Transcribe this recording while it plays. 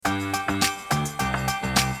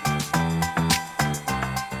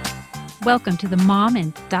Welcome to the Mom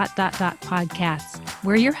and podcast.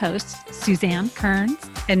 We're your hosts, Suzanne Kearns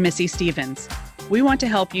and Missy Stevens. We want to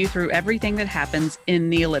help you through everything that happens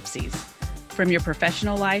in the ellipses, from your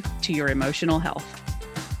professional life to your emotional health.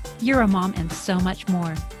 You're a mom and so much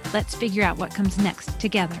more. Let's figure out what comes next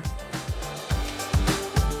together.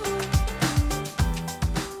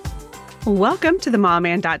 Welcome to the Mom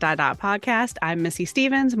and podcast. I'm Missy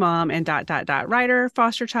Stevens, mom and writer,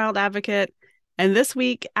 foster child advocate. And this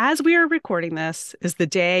week, as we are recording this, is the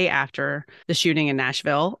day after the shooting in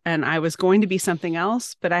Nashville. And I was going to be something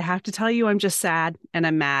else, but I have to tell you, I'm just sad and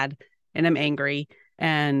I'm mad and I'm angry.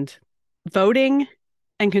 And voting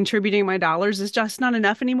and contributing my dollars is just not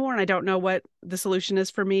enough anymore. And I don't know what the solution is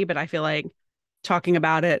for me, but I feel like talking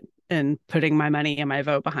about it and putting my money and my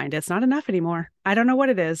vote behind it's not enough anymore. I don't know what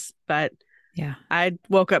it is, but yeah, I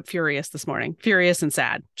woke up furious this morning, furious and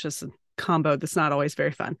sad, just a combo that's not always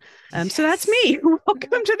very fun. So that's me.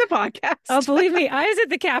 Welcome to the podcast. Oh, believe me, I was at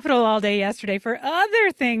the Capitol all day yesterday for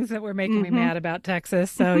other things that were making me mad about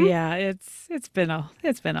Texas. So yeah, it's been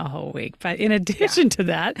a whole week. But in addition to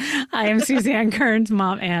that, I am Suzanne Kearns,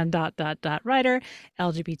 mom and writer,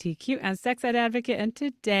 LGBTQ and sex ed advocate. And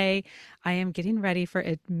today I am getting ready for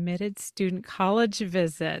admitted student college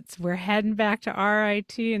visits. We're heading back to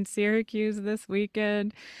RIT in Syracuse this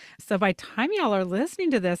weekend. So by the time y'all are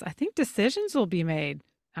listening to this, I think decisions will be made.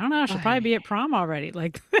 I don't know. I should probably be at prom already.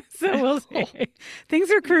 So we'll see.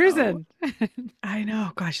 Things are cruising. I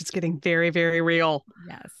know. Gosh, it's getting very, very real.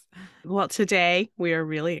 Yes. Well, today we are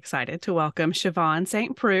really excited to welcome Siobhan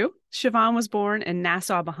St. Preux. Siobhan was born in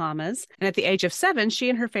Nassau, Bahamas, and at the age of 7, she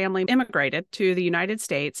and her family immigrated to the United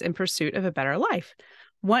States in pursuit of a better life.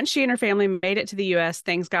 Once she and her family made it to the U.S.,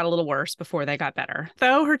 things got a little worse before they got better.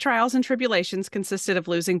 Though her trials and tribulations consisted of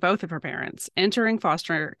losing both of her parents, entering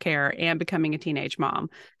foster care, and becoming a teenage mom,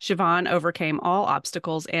 Siobhan overcame all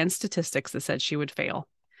obstacles and statistics that said she would fail.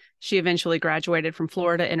 She eventually graduated from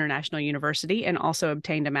Florida International University and also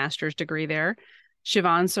obtained a master's degree there.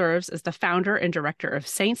 Siobhan serves as the founder and director of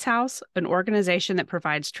Saints House, an organization that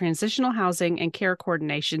provides transitional housing and care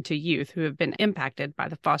coordination to youth who have been impacted by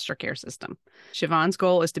the foster care system. Siobhan's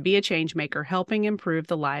goal is to be a change maker, helping improve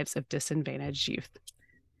the lives of disadvantaged youth.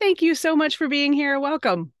 Thank you so much for being here.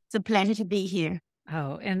 Welcome. It's a pleasure to be here.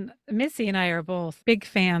 Oh, and Missy and I are both big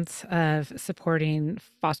fans of supporting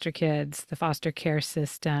foster kids, the foster care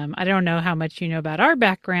system. I don't know how much you know about our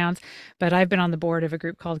backgrounds, but I've been on the board of a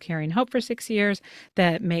group called Caring Hope for 6 years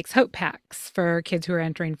that makes hope packs for kids who are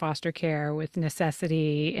entering foster care with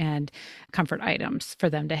necessity and comfort items for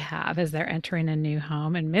them to have as they're entering a new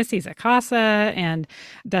home. And Missy's a CASA and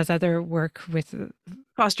does other work with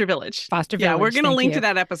Foster Village. Yeah, we're going to link to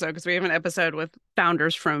that episode because we have an episode with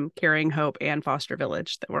founders from Caring Hope and Foster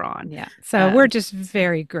Village that we're on. Yeah. So we're just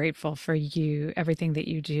very grateful for you, everything that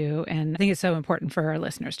you do. And I think it's so important for our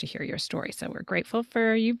listeners to hear your story. So we're grateful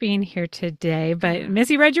for you being here today. But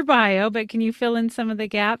Missy read your bio, but can you fill in some of the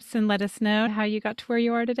gaps and let us know how you got to where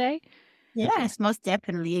you are today? Yes, most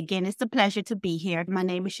definitely. Again, it's a pleasure to be here. My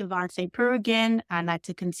name is Siobhan St. Preux again. I like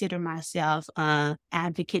to consider myself an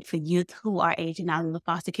advocate for youth who are aging out of the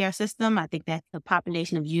foster care system. I think that's the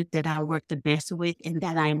population of youth that I work the best with and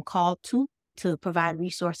that I am called to provide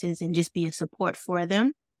resources and just be a support for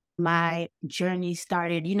them. My journey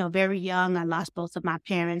started, very young. I lost both of my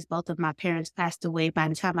parents. Both of my parents passed away by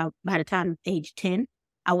the time age 10.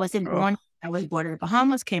 I wasn't born. I was born in the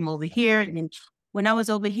Bahamas, came over here, and then when I was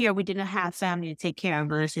over here, we didn't have family to take care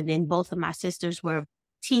of us. And then both of my sisters were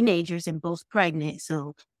teenagers and both pregnant.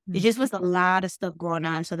 So it just was a lot of stuff going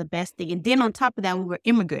on. So the best thing, and then on top of that, we were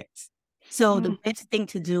immigrants. So the best thing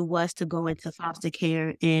to do was to go into foster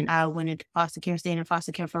care. And I went into foster care, stayed in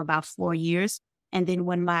foster care for about 4 years. And then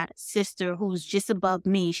when my sister, who's just above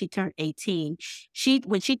me, she turned 18.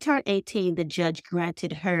 When she turned 18, the judge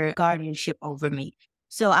granted her guardianship over me.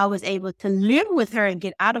 So I was able to live with her and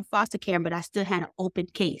get out of foster care, but I still had an open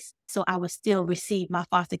case. So I would still receive my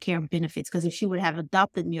foster care benefits because if she would have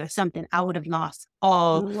adopted me or something, I would have lost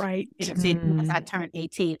all benefits once I turned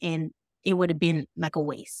 18 and it would have been like a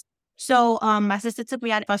waste. So my sister took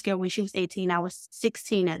me out of foster care when she was 18. I was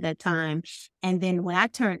 16 at that time. And then when I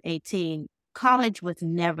turned 18, college was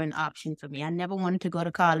never an option for me. I never wanted to go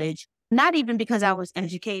to college, not even because I was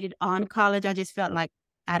educated on college. I just felt like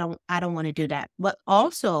I don't want to do that. But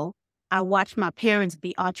also, I watched my parents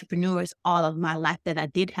be entrepreneurs all of my life that I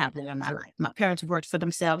did have them in my life. My parents worked for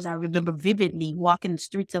themselves. I remember vividly walking the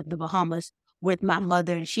streets of the Bahamas with my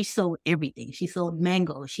mother, and she sold everything. She sold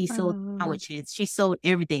mangoes. She sold sandwiches. She sold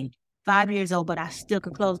everything. 5 years old, but I still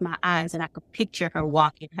could close my eyes and I could picture her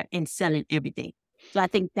walking and selling everything. So I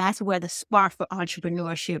think that's where the spark for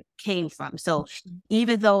entrepreneurship came from. So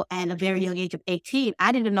even though at a very young age of 18,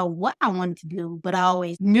 I didn't know what I wanted to do, but I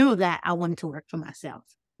always knew that I wanted to work for myself.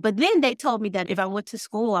 But then they told me that if I went to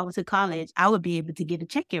school, I went to college, I would be able to get a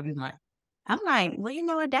check every month. I'm like, well, you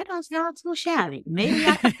know what? That don't sound too shabby. Maybe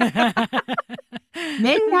I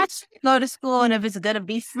should go to school, and if it's going to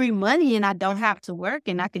be free money and I don't have to work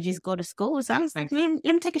and I could just go to school. So I was like, let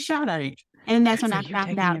me take a shot at it. And that's when So I you're found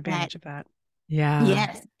taking out advantage of that. Yeah.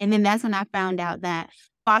 yes. And then that's when I found out that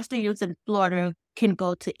foster youth in Florida can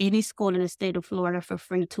go to any school in the state of Florida for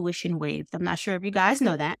free tuition waived. I'm not sure if you guys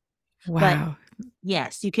know that. Wow. But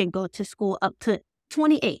yes, you can go to school up to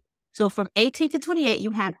 28. So from 18 to 28,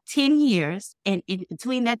 you have 10 years. And in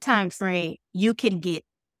between that time frame, you can get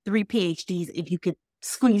 3 PhDs if you could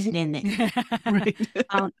squeeze it in there. Right.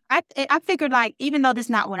 I figured, like, even though that's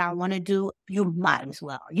not what I want to do, you might as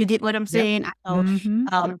well. You get what I'm saying? I know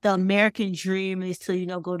Mhm. the American dream is to,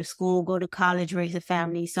 go to school, go to college, raise a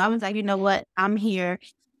family. So I was like, you know what? I'm here.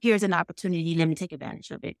 Here's an opportunity. Let me take advantage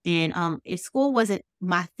of it. And if school wasn't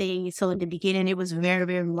my thing, so in the beginning, it was very,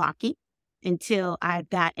 very rocky until I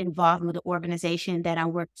got involved with an organization that I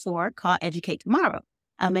worked for called Educate Tomorrow.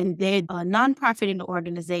 And they're a nonprofit in the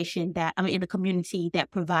organization in the community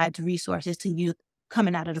that provides resources to youth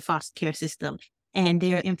coming out of the foster care system. And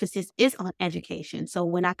their emphasis is on education. So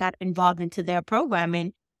when I got involved into their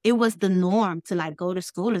programming, it was the norm to like go to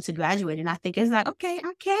school and to graduate. And I think it's like, okay,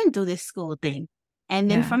 I can do this school thing. And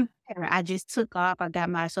then Yeah. from there, I just took off. I got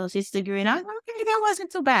my associate's degree and I was like, okay, that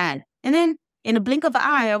wasn't too bad. And then in the blink of an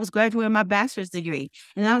eye, I was graduating my bachelor's degree.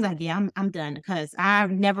 And I was like, yeah, I'm done because I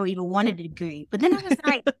never even wanted a degree. But then I was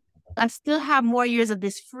like, I still have more years of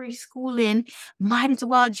this free schooling. Might as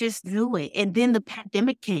well just do it. And then the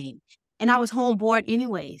pandemic came and I was home bored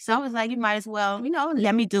anyway. So I was like, you might as well,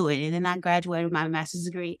 let me do it. And then I graduated with my master's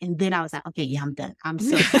degree. And then I was like, okay, yeah, I'm done. I'm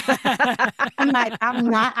so I'm like,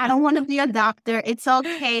 I don't want to be a doctor. It's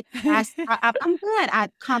okay. I'm good. I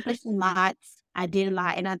accomplished a lot. I did a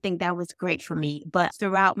lot, and I think that was great for me. But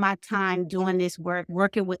throughout my time doing this work,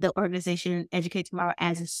 working with the organization Educate Tomorrow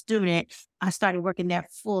as a student, I started working there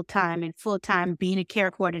full time being a care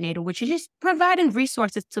coordinator, which is just providing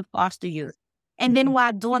resources to foster youth. And then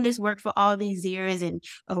while doing this work for all these years and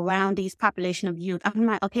around these population of youth, I'm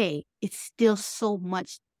like, okay, it's still so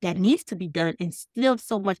much that needs to be done and still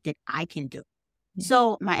so much that I can do.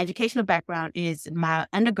 So my educational background is my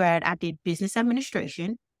undergrad, I did business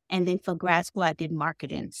administration. And then for grad school, I did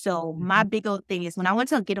marketing. So my big old thing is when I went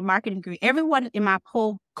to get a marketing degree, everyone in my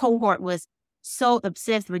whole cohort was so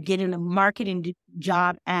obsessed with getting a marketing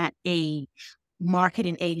job at a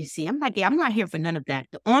marketing agency. I'm like, yeah, I'm not here for none of that.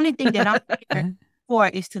 The only thing that I'm here for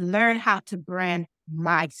is to learn how to brand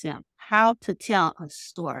myself, how to tell a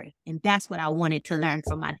story. And that's what I wanted to learn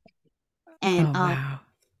from my degree. And wow.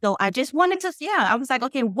 so I just wanted to, I was like,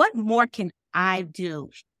 okay, what more can I do?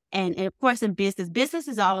 And of course, in business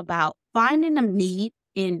is all about finding a need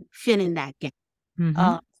and filling that gap.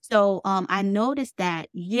 Mhm. So I noticed that,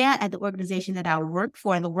 at the organization that I worked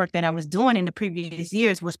for and the work that I was doing in the previous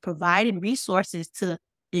years was providing resources to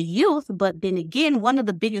the youth. But then again, one of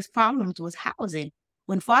the biggest problems was housing.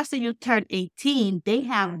 When foster youth turn 18, they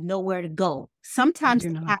have nowhere to go. Sometimes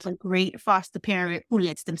they have a great foster parent who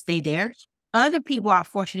lets them stay there. Other people are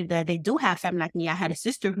fortunate that they do have family like me. I had a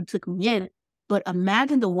sister who took me in. But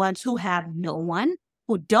imagine the ones who have no one,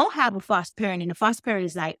 who don't have a foster parent, and the foster parent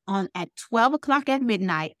is like at 12 o'clock at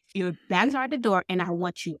midnight, your bags are at the door and I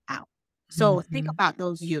want you out. So think about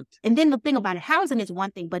those youth. And then the thing about it, housing is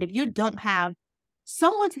one thing, but if you don't have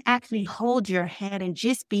someone to actually hold your hand and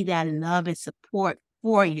just be that love and support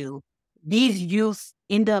for you, these youth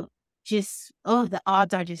end up the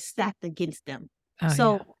odds are just stacked against them.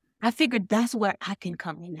 I figured that's where I can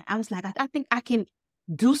come in. I was like, I think I can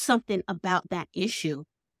do something about that issue.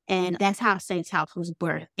 And that's how Saints House was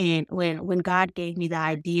birthed. And when God gave me the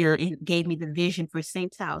idea and gave me the vision for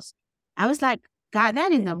Saints House, I was like, God,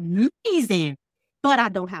 that is amazing. But I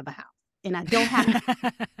don't have a house. And I don't have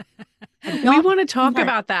We want to talk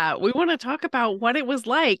about that. We want to talk about what it was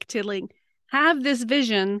like to have this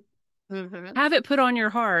vision, have it put on your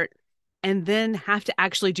heart, and then have to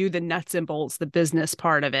actually do the nuts and bolts, the business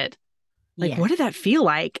part of it. What did that feel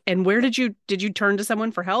like? And where did you turn to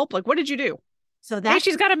someone for help? What did you do? So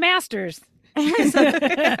she's got a master's. So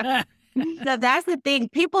that's the thing.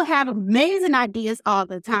 People have amazing ideas all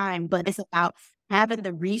the time, but it's about having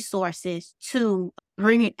the resources to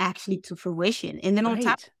bring it actually to fruition. And then on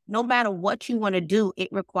top, no matter what you want to do, it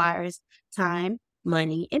requires time,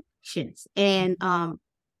 money, and patience. And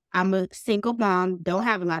I'm a single mom, don't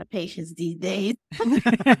have a lot of patience these days.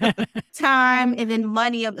 Time and then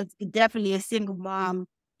money. I'm definitely a single mom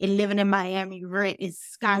and living in Miami. Rent is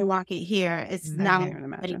skyrocket here. It's I now can't even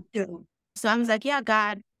imagine. So I was like, yeah,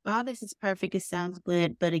 God, all this is perfect. It sounds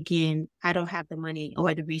good. But again, I don't have the money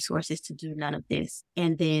or the resources to do none of this.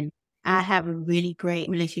 And then I have a really great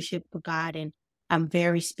relationship with God, and I'm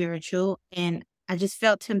very spiritual. And I just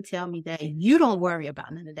felt him tell me that you don't worry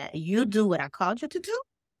about none of that. You do what I called you to do,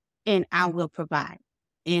 and I will provide.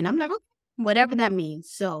 And I'm like, okay, whatever that means.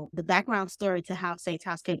 So the background story to how Saint's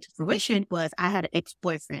House came to fruition was I had an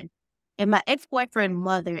ex-boyfriend. And my ex-boyfriend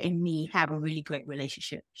mother and me have a really great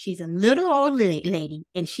relationship. She's a little old lady,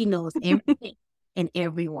 and she knows everything and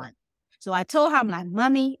everyone. So I told her, I'm like,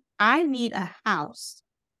 Mommy, I need a house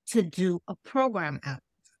to do a program out.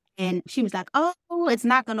 And she was like, oh, it's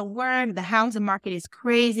not going to work. The housing market is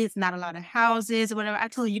crazy. It's not a lot of houses or whatever. I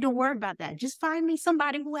told her, you don't worry about that. Just find me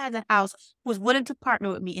somebody who has a house, who's willing to partner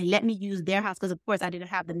with me and let me use their house. Because, of course, I didn't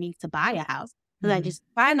have the means to buy a house. So I just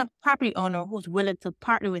find a property owner who's willing to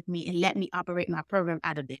partner with me and let me operate my program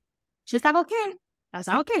out of it. She's like, okay. I was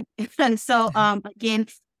like, okay. And so, again,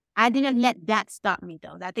 I didn't let that stop me,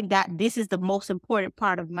 though. I think that this is the most important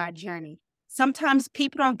part of my journey. Sometimes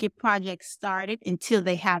people don't get projects started until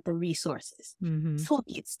they have the resources to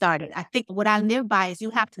get started. I think what I live by is you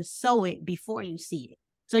have to sow it before you see it.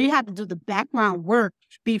 So you have to do the background work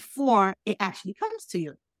before it actually comes to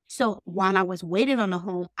you. So while I was waiting on the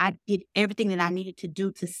home, I did everything that I needed to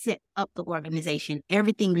do to set up the organization,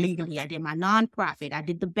 everything legally. I did my nonprofit. I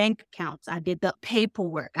did the bank accounts. I did the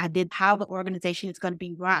paperwork. I did how the organization is going to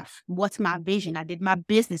be run. What's my vision? I did my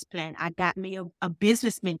business plan. I got me a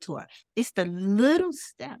business mentor. It's the little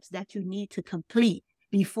steps that you need to complete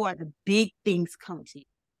before the big things come to you.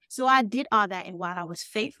 So I did all that. And while I was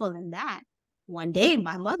faithful in that, one day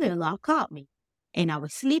my mother-in-law called me. And I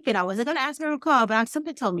was sleeping. I wasn't going to ask her to call, but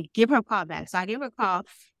something told me, give her a call back. So I gave her a call,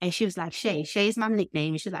 and she was like, Shay. Shay is my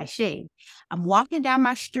nickname. And she's like, Shay, I'm walking down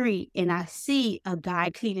my street, and I see a guy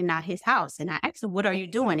cleaning out his house. And I asked him, what are you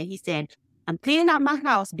doing? And he said, I'm cleaning out my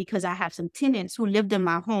house because I have some tenants who lived in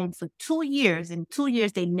my home for 2 years. In 2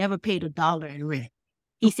 years, they never paid $1 in rent.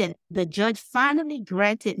 He said, the judge finally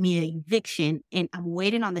granted me an eviction, and I'm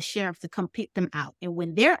waiting on the sheriff to come pick them out. And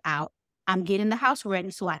when they're out, I'm getting the house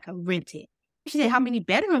ready so I can rent it. She said, how many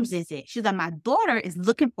bedrooms is it? She's like, my daughter is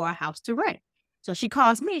looking for a house to rent. So she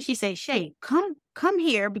calls me and she says, Shay, come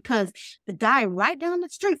here because the guy right down the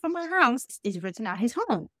street from my house is renting out his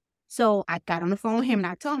home. So I got on the phone with him and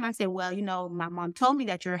I told him, I said, well, my mom told me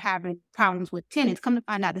that you're having problems with tenants. Come to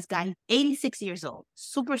find out, this guy is 86 years old,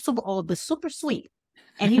 super, super old, but super sweet.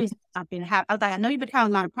 And he was, I was like, I know you've been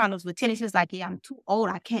having a lot of problems with tenants. He was like, yeah, I'm too old.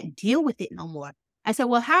 I can't deal with it no more. I said,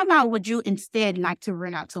 well, how about would you instead like to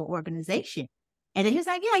rent out to an organization? And then he was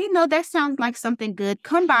like, yeah, that sounds like something good.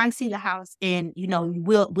 Come by and see the house and,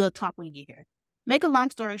 we'll talk when you get here. Make a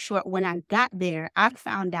long story short, when I got there, I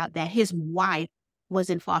found out that his wife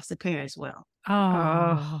was in foster care as well.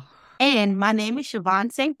 Oh. And my name is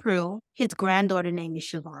Siobhan St. Prue. His granddaughter name is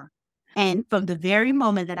Siobhan. And from the very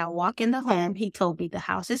moment that I walk in the home, he told me the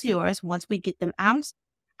house is yours. Once we get them out,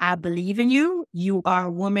 I believe in you. You are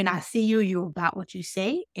a woman. I see you. You're about what you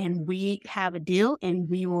say. And we have a deal and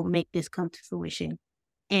we will make this come to fruition.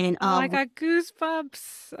 And I got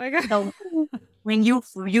goosebumps. So when you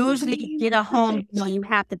usually get a home, you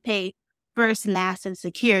have to pay first, last, and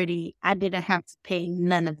security. I didn't have to pay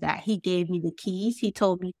none of that. He gave me the keys. He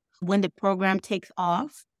told me when the program takes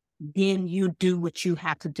off, then you do what you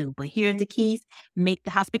have to do. But here's the keys. Make the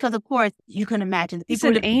house. Because, of course, you can imagine. He's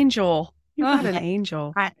an angel. You're not an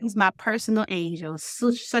angel. He's my personal angel.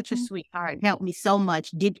 Such a sweetheart. Helped me so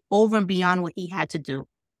much. Did over and beyond what he had to do.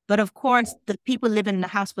 But of course, the people living in the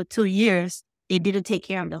house for 2 years, they didn't take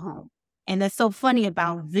care of the home. And that's so funny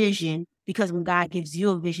about vision, because when God gives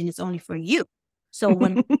you a vision, it's only for you. So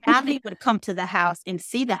when family would come to the house and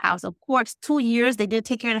see the house, of course, 2 years, they didn't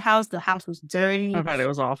take care of the house. The house was dirty. I bet it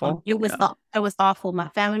was awful. It was awful. My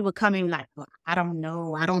family would come in like, well, I don't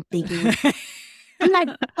know. I don't think it was. I'm like,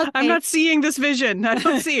 okay. I'm not seeing this vision. I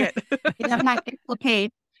don't see it. And I'm like, okay,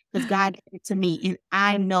 because God gave it to me, and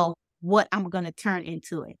I know what I'm going to turn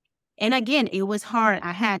into it. And again, it was hard.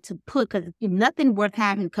 I had to because nothing worth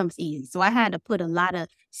having comes easy. So I had to put a lot of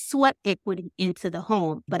sweat equity into the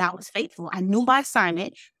home, but I was faithful. I knew my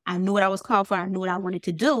assignment. I knew what I was called for. I knew what I wanted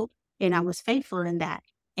to do, and I was faithful in that.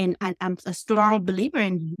 And I'm a strong believer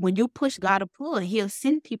in when you push God to pull, He'll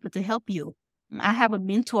send people to help you. I have a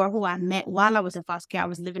mentor who I met while I was in foster care. I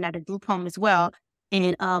was living at a group home as well.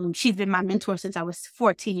 And she's been my mentor since I was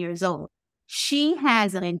 14 years old. She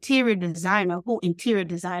has an interior designer who interior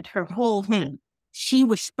designed her whole home. she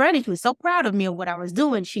was spreading, she was so proud of me of what I was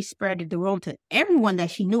doing. She spread the room to everyone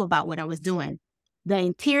that she knew about what I was doing. The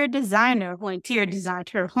interior designer who interior designed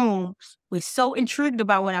her home was so intrigued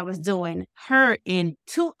about what I was doing. Her and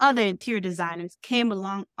two other interior designers came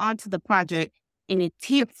along onto the project and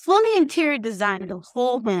fully interior designed the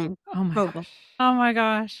whole home. Oh my program. gosh. Oh my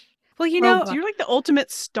gosh. Well, So you're like the ultimate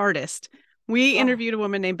startist. We interviewed a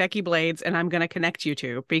woman named Becky Blades, and I'm going to connect you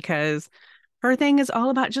to because her thing is all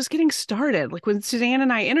about just getting started. Like when Suzanne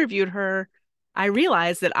and I interviewed her, I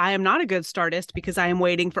realized that I am not a good startist because I am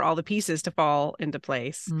waiting for all the pieces to fall into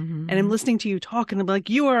place. And I'm listening to you talk and I'm like,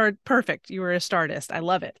 you are perfect. You are a startist. I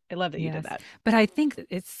love it. I love that you did that. But I think that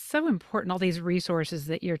it's so important, all these resources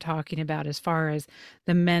that you're talking about as far as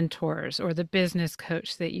the mentors or the business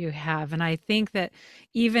coach that you have. And I think that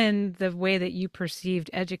even the way that you perceived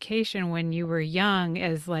education when you were young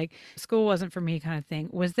as like school wasn't for me kind of thing,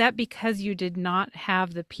 was that because you did not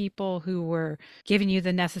have the people who were giving you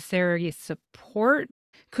the necessary support?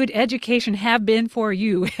 Could education have been for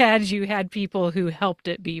you had you had people who helped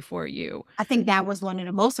it be for you? I think that was one of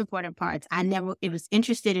the most important parts. It was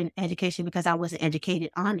interested in education because I wasn't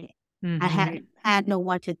educated on it. I had no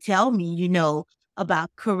one to tell me,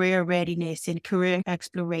 about career readiness and career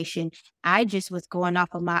exploration. I just was going off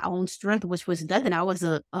of my own strength, which was nothing. I was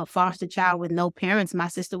a foster child with no parents. My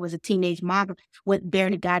sister was a teenage mom with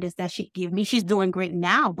barely guidance that she could give me. She's doing great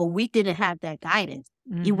now, but we didn't have that guidance.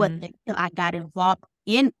 It wasn't until I got involved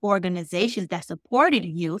in organizations that supported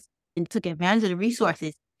youth and took advantage of the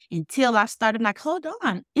resources until I started like, hold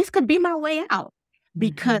on, this could be my way out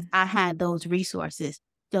because I had those resources.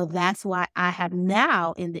 So that's why I have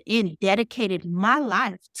now, in the end, dedicated my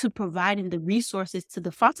life to providing the resources to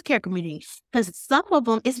the foster care community. Because some of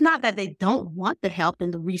them, it's not that they don't want the help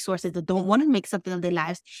and the resources, they don't want to make something of their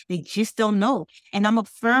lives. They just don't know. And I'm a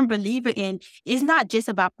firm believer in it's not just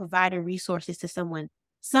about providing resources to someone.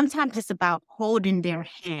 Sometimes it's about holding their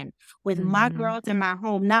hand. With my girls in my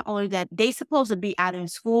home, not only that, they supposed to be either in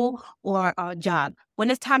school or a job. When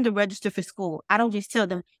it's time to register for school, I don't just tell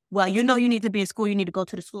them, well, you need to be in school, you need to go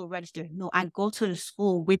to the school register. No, I go to the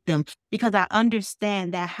school with them because I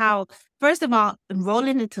understand that first of all,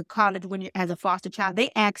 enrolling into college when you're as a foster child, they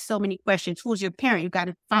ask so many questions. Who's your parent? You got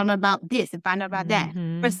to find out about this and find out about that.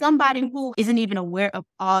 For somebody who isn't even aware of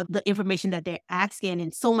all the information that they're asking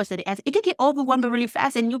and so much that they ask, it can get overwhelming really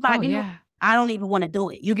fast. And you're like, I don't even want to do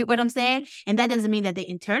it. You get what I'm saying? And that doesn't mean that they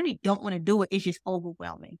internally don't want to do it. It's just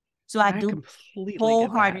overwhelming. So I do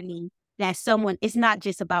wholeheartedly that someone, it's not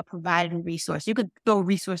just about providing a resource. You could throw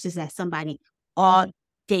resources at somebody all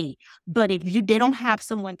day, but if they don't have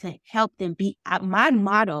someone to help them my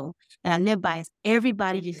motto that I live by is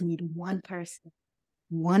everybody just need one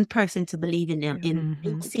person to believe in them and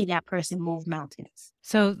you'll see that person move mountains.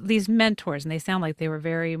 So these mentors, and they sound like they were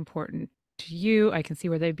very important to you. I can see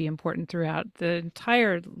where they'd be important throughout the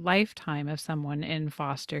entire lifetime of someone in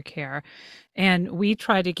foster care. And we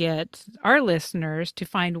try to get our listeners to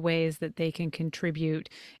find ways that they can contribute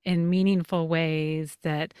in meaningful ways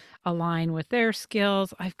that align with their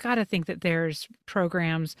skills. I've got to think that there's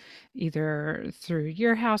programs either through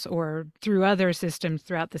your house or through other systems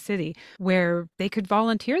throughout the city where they could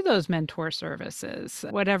volunteer those mentor services,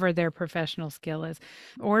 whatever their professional skill is,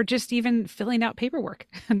 or just even filling out paperwork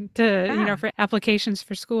for applications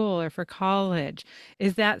for school or for college.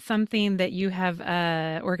 Is that something that you have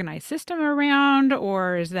an organized system around,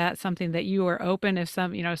 or is that something that you are open if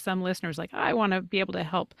some listeners like, I want to be able to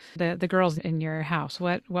help the girls in your house?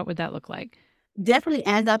 What would that look like? Definitely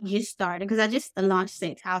as I'm just starting, because I just launched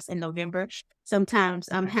Saints House in November. Sometimes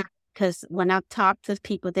I'm happy because when I talk to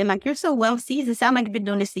people, they're like, you're so well seasoned. Sound like you've been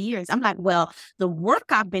doing this for years. I'm like, well, the work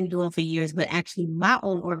I've been doing for years, but actually my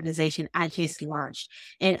own organization, I just launched.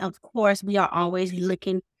 And of course, we are always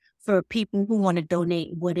looking for people who want to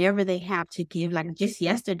donate whatever they have to give. Like just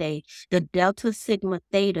yesterday, the Delta Sigma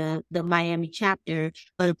Theta, the Miami chapter,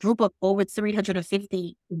 a group of over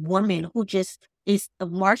 350 women who just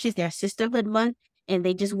March is their sisterhood month, and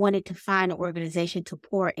they just wanted to find an organization to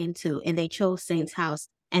pour into, and they chose Saints House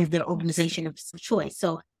as their organization of choice.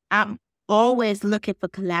 So I'm always looking for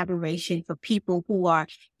collaboration for people who are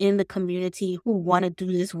in the community, who want to do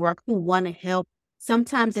this work, who want to help.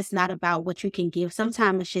 Sometimes it's not about what you can give.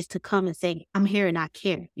 Sometimes it's just to come and say, I'm here and I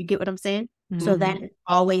care. You get what I'm saying? So that is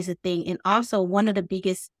always a thing. And also one of the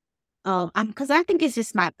biggest, because I think it's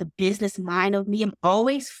just the business mind of me. I'm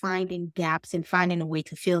always finding gaps and finding a way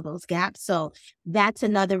to fill those gaps. So that's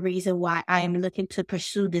another reason why I am looking to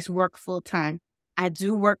pursue this work full time. I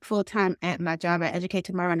do work full time at my job at Educate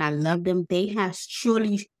Tomorrow, and I love them. They have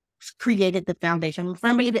truly created the foundation. I'm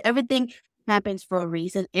firm believer everything happens for a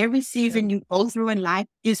reason. Every season you go through in life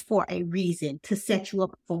is for a reason to set you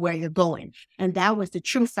up for where you're going. And that was the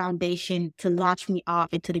true foundation to launch me off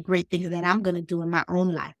into the great things that I'm going to do in my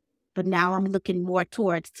own life. But now I'm looking more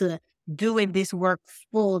towards to doing this work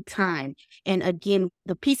full time. And again,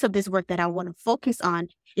 the piece of this work that I want to focus on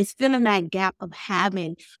is filling that gap of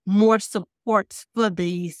having more supports for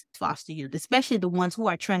these foster youth, especially the ones who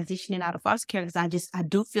are transitioning out of foster care. Because I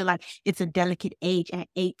do feel like it's a delicate age at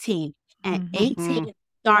 18. At 18,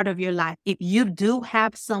 start of your life, if you do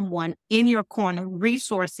have someone in your corner,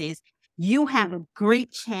 resources, you have a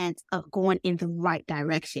great chance of going in the right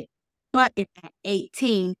direction. But if at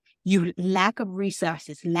 18, you lack of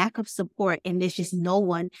resources, lack of support, and there's just no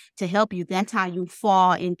one to help you, that's how you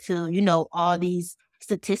fall into, all these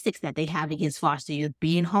statistics that they have against foster youth,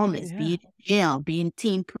 being homeless, being in jail, being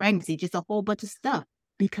teen pregnancy, just a whole bunch of stuff,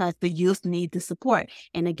 because the youth need the support.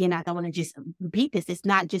 And again, I don't want to just repeat this. It's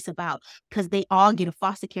not just about, because they all get a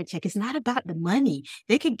foster care check. It's not about the money.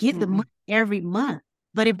 They could get the money every month.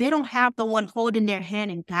 But if they don't have the one holding their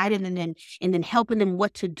hand and guiding them and then helping them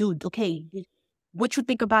what to do, okay, what you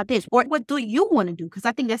think about this? Or what do you want to do? Because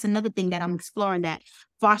I think that's another thing that I'm exploring, that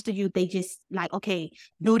foster youth, they just like, okay,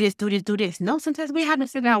 do this, do this, do this. No, sometimes we have to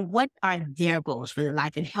figure out what are their goals for their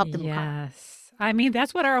life and help them. Yes. I mean,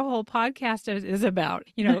 that's what our whole podcast is about.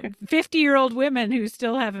 50-year-old women who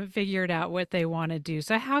still haven't figured out what they want to do.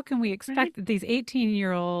 So how can we expect that these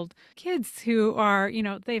 18-year-old kids who are,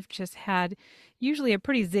 they've just had usually a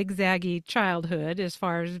pretty zigzaggy childhood as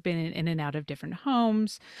far as being in and out of different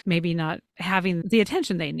homes, maybe not having the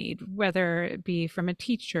attention they need, whether it be from a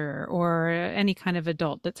teacher or any kind of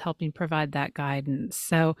adult that's helping provide that guidance.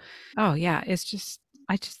 So,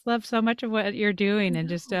 I just love so much of what you're doing and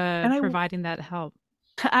just providing that help.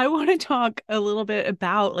 I want to talk a little bit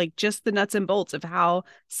about like just the nuts and bolts of how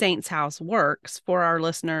Saints House works for our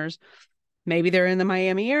listeners. Maybe they're in the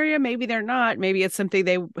Miami area, maybe they're not. Maybe it's something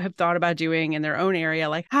they have thought about doing in their own area.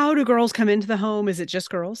 Like, how do girls come into the home? Is it just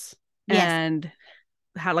girls? Yes. And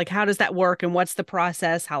how does that work? And what's the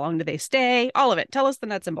process? How long do they stay? All of it. Tell us the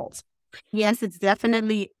nuts and bolts. Yes, it's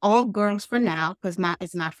definitely all girls for now, because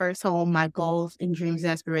it's my first home. My goals and dreams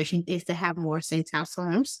and aspiration is to have more Saints House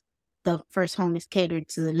homes. The first home is catered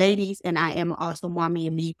to the ladies, and I am also Mommy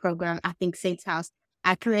and Me program. I think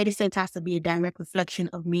I created Saints House to be a direct reflection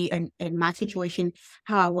of me and my situation,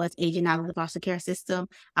 how I was aging out of the foster care system.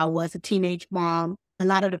 I was a teenage mom. A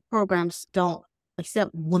lot of the programs don't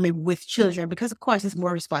accept women with children because, of course, it's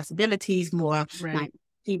more responsibilities, more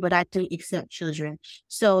but I do accept children.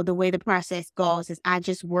 So the way the process goes is I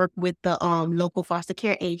just work with the local foster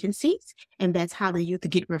care agencies, and that's how the youth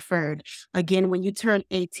get referred. Again, when you turn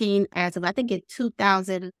 18, as of I think in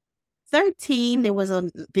 2013, there was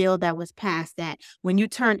a bill that was passed that when you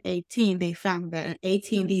turn 18, they found that at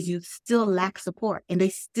 18, these youth still lack support and they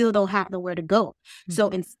still don't have nowhere to go. So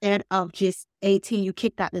instead of just 18, you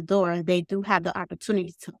kicked out the door, they do have the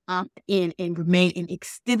opportunity to opt in and remain in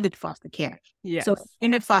extended foster care. Yes. So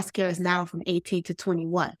extended foster care is now from 18 to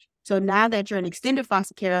 21. So now that you're in extended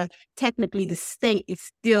foster care, technically the state is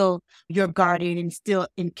still your guardian and still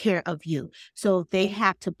in care of you. So they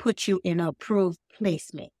have to put you in an approved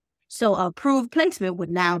placement. So approved placement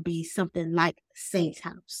would now be something like Saints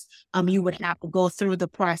House. You would have to go through the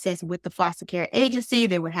process with the foster care agency.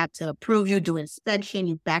 They would have to approve you, do inspection,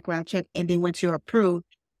 you background check, and then once you're approved,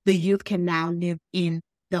 the youth can now live in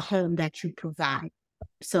the home that you provide.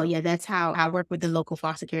 So yeah, that's how I work with the local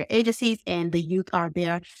foster care agencies, and the youth are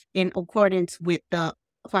there in accordance with the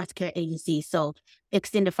foster care agency. So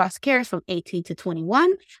extended foster care is from 18 to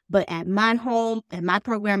 21, but at my home, at my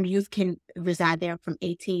program, youth can reside there from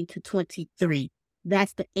 18 to 23.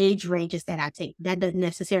 That's the age ranges that I take. That doesn't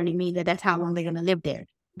necessarily mean that that's how long they're going to live there.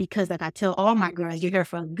 Because like I tell all my girls, you're here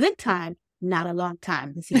for a good time, not a long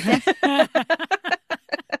time. The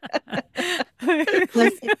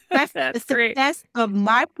success of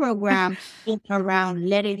my program is around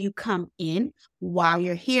letting you come in while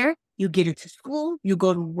you're here. You get into school, you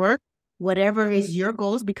go to work, whatever is your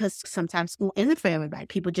goals, because sometimes school isn't for everybody.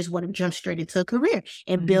 People just want to jump straight into a career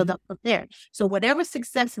and build up from there. So whatever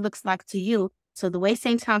success looks like to you. So the way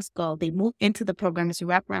Saints House go, they move into the program as a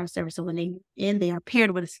wraparound service. So when they are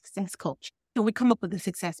paired with a success coach. So we come up with a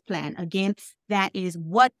success plan. Again, that is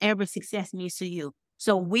whatever success means to you.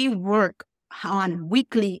 So we work on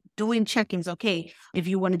weekly doing check-ins. Okay, if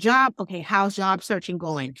you want a job, okay, how's job searching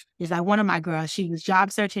going? It's like one of my girls, she was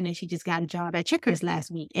job searching and she just got a job at Checkers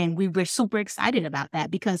last week. And we were super excited about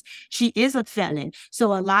that because she is a felon.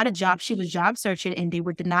 So a lot of jobs, she was job searching and they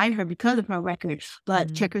were denying her because of her record.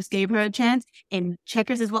 But Checkers gave her a chance, and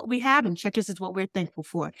Checkers is what we have, and Checkers is what we're thankful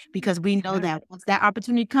for, because we know that once that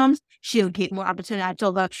opportunity comes, she'll get more opportunity. I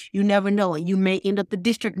told her, you never know, and you may end up the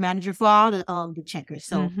district manager for all the Checkers.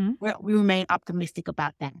 So we remain optimistic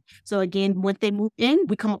about that. So again, when they move in,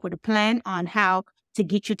 we come up with a plan on how to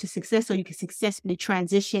get you to success so you can successfully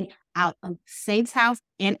transition out of Saint's house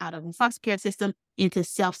and out of the foster care system into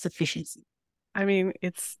self-sufficiency. I mean,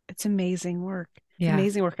 it's amazing work. It's Yeah.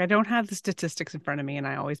 amazing work. I don't have the statistics in front of me, and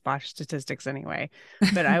I always botch statistics anyway.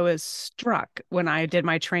 But I was struck when I did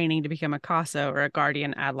my training to become a CASA or a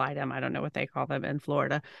guardian ad litem. I don't know what they call them in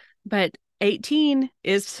Florida. But 18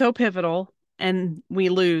 is so pivotal, and we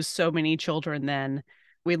lose so many children then.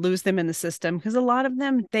 We lose them in the system because a lot of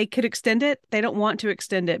them, they could extend it. They don't want to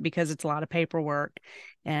extend it because it's a lot of paperwork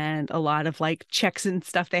and a lot of like checks and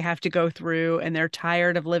stuff they have to go through, and they're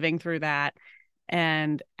tired of living through that.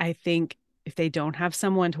 And I think if they don't have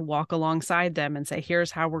someone to walk alongside them and say,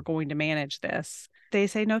 here's how we're going to manage this, they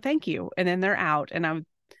say, no, thank you. And then they're out. And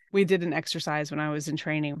we did an exercise when I was in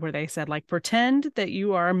training where they said, like, pretend that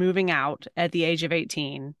you are moving out at the age of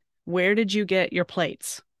 18. Where did you get your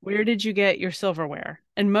plates? Where did you get your silverware?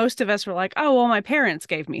 And most of us were like, oh, well, my parents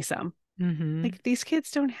gave me some. Like, these kids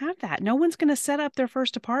don't have that. No one's going to set up their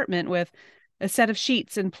first apartment with a set of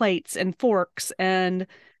sheets and plates and forks and,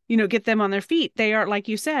 get them on their feet. They are, like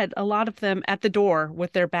you said, a lot of them at the door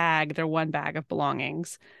with their one bag of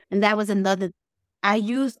belongings. And that was another, I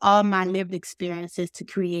used all my lived experiences to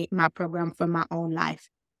create my program for my own life.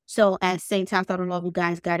 So at St. House, I don't know if you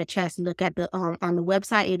guys got a chance to look at the on the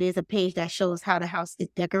website. It is a page that shows how the house is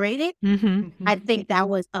decorated. I think that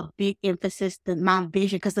was a big emphasis to my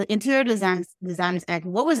vision, because the interior designers asked,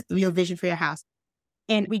 what was your vision for your house?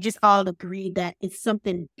 And we just all agreed that it's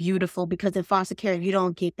something beautiful, because in foster care, you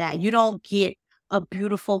don't get that. You don't get a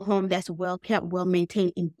beautiful home that's well kept, well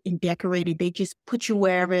maintained, and decorated. They just put you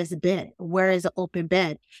wherever is a bed, where is an open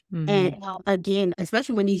bed. And again,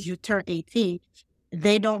 especially when these youth turn 18,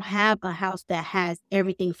 they don't have a house that has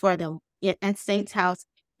everything for them. At Saint's house,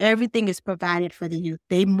 everything is provided for the youth.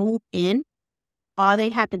 They move in. All they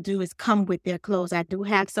have to do is come with their clothes. I do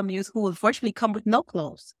have some youth who unfortunately come with no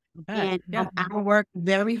clothes. And I work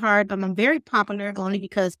very hard. I'm very popular only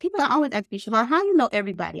because people always ask me, Siobhan, how do you know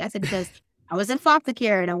everybody? I said, because I was in foster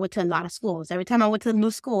care and I went to a lot of schools. Every time I went to a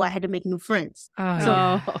new school, I had to make new friends.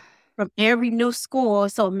 From every new school.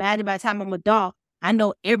 So imagine by the time I'm an adult, I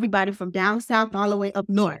know everybody from down south all the way up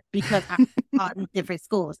north, because I taught in different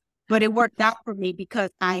schools. But it worked out for me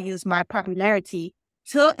because I used my popularity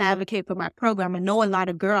to advocate for my program. I know a lot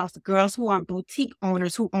of girls who are boutique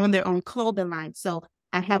owners who own their own clothing line. So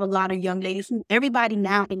I have a lot of young ladies everybody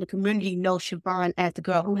now in the community knows Siobhan as the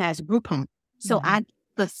girl who has a group home. So I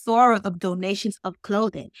plethora of donations of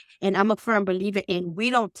clothing. And I'm a firm believer in, we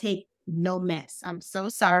don't take no mess. I'm so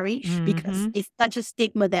sorry, because it's such a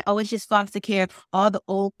stigma that, it's just foster care, all the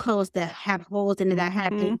old clothes that have holes in it that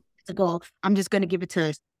happen to go, I'm just going to give it to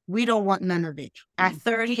us. We don't want none of it. I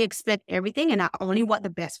thoroughly expect everything, and I only want the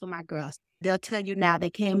best for my girls. They'll tell you now, they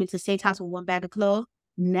came into St. House with one bag of clothes.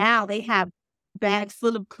 Now they have bags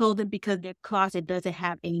full of clothing because their closet doesn't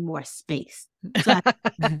have any more space. So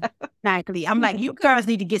exactly. I'm like, you girls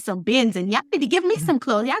need to get some bins, and y'all need to give me some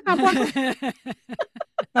clothes. Y'all got one.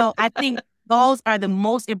 So I think those are the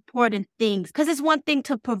most important things, because it's one thing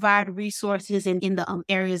to provide resources in the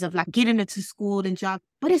areas of like getting into school and job,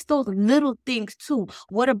 but it's those little things too.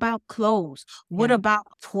 What about clothes? What about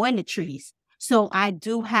toiletries? So I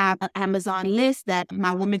do have an Amazon list that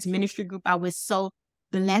my women's ministry group, I was so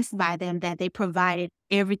blessed by them that they provided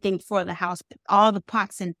everything for the house, all the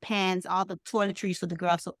pots and pans, all the toiletries for the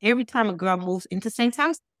girls. So every time a girl moves into Saint's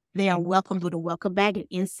house, they are welcomed with a welcome bag, and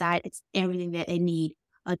inside it's everything that they need.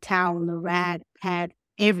 A towel, a rag, pad,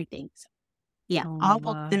 everything. So, all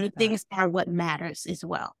of the things are what matters as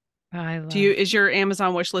well. Is your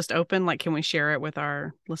Amazon wish list open? Like, can we share it with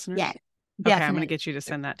our listeners? Yeah. Okay, Definitely. I'm going to get you to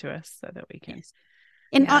send that to us so that we can. Yes.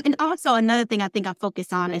 And also another thing I think I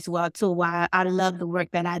focus on as well too, why I love the work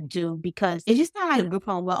that I do, because it's just not like a group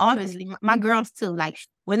home. Well, obviously my girls too, like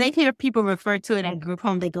when they hear people refer to it as group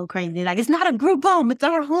home, they go crazy. They're like, it's not a group home, it's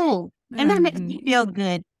our home. And that makes me feel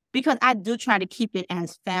good, because I do try to keep it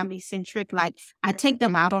as family centric. Like, I take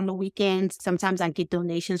them out on the weekends. Sometimes I get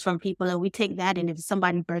donations from people, and we take that. And if it's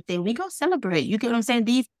somebody's birthday, we go celebrate. You get what I'm saying?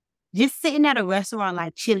 just sitting at a restaurant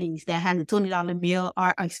like Chili's that has a $20 meal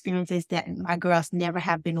are experiences that my girls never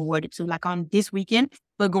have been awarded to. Like on this weekend,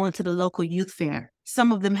 we're going to the local youth fair.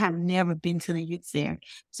 Some of them have never been to the youth fair.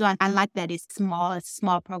 So I like that it's a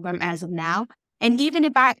small program as of now. And even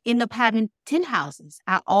if I end up having 10 houses,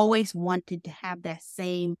 I always wanted to have that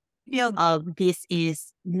same feel of this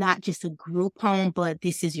is not just a group home, but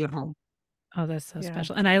this is your home. Oh, that's so Yeah.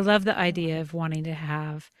 special. And I love the idea of wanting to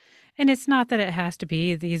have, and it's not that it has to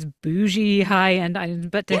be these bougie high end items,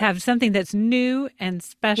 but to have something that's new and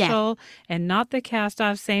special and not the cast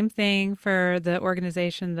off. Same thing for the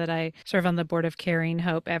organization that I serve on the board of, Caring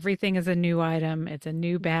Hope. Everything is a new item. It's a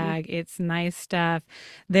new bag. It's nice stuff.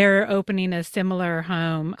 They're opening a similar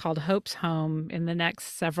home called Hope's Home in the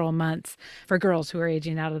next several months for girls who are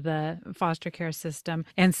aging out of the foster care system.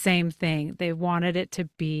 And same thing. They wanted it to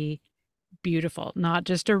be beautiful, not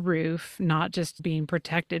just a roof, not just being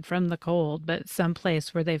protected from the cold, but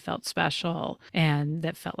someplace where they felt special and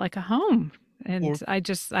that felt like a home. And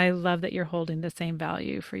I love that you're holding the same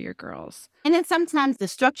value for your girls. And then sometimes the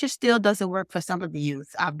structure still doesn't work for some of the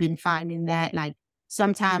youth. I've been finding that like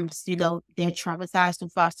sometimes, they're traumatized from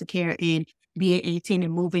foster care and being 18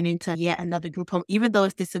 and moving into yet another group home. Even though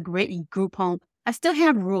it's this a great group home, I still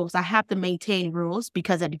have rules. I have to maintain rules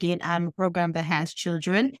because again, I'm a program that has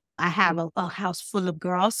children. I have a house full of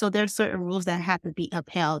girls. So there's certain rules that have to be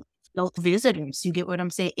upheld. No visitors, you get what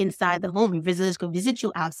I'm saying, inside the home. Visitors can visit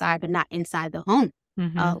you outside, but not inside the home.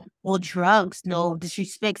 Or drugs, no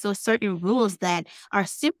disrespect. So certain rules that are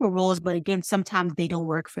simple rules, but again, sometimes they don't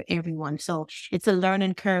work for everyone. So it's a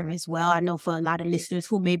learning curve as well. I know for a lot of listeners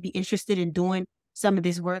who may be interested in doing some of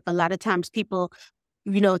this work, a lot of times people,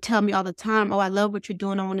 tell me all the time, oh, I love what you're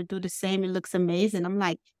doing. I want to do the same. It looks amazing. I'm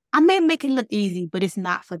like, I may make it look easy, but it's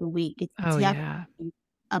not for the weak. It's definitely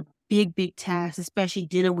a big, big task, especially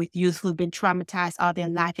dealing with youth who've been traumatized all their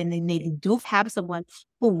life. And then they do have someone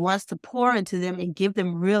who wants to pour into them and give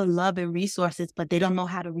them real love and resources, but they don't know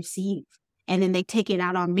how to receive. And then they take it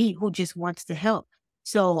out on me who just wants to help.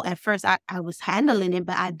 So at first I was handling it,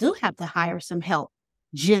 but I do have to hire some help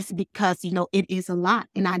just because, it is a lot.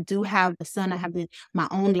 And I do have a son. I have my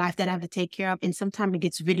own life that I have to take care of. And sometimes it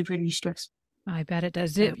gets really, really stressful. I bet it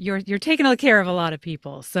does. You're taking care of a lot of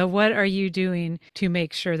people. So what are you doing to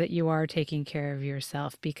make sure that you are taking care of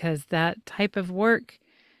yourself? Because that type of work,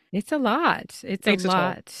 it's a lot. It's a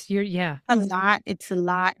lot. A lot. It's a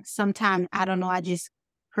lot. Sometimes, I don't know, I just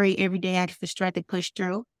pray every day, ask for strength to push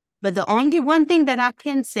through. But the only one thing that I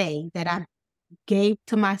can say that I gave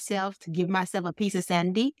to myself to give myself a piece of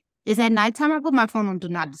sanity is at nighttime I put my phone on Do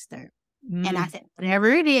Not Disturb. And I said, whatever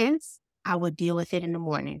it is, I will deal with it in the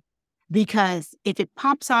morning. Because if it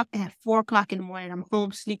pops up at 4:00 in the morning, I'm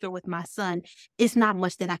home sleeping with my son, it's not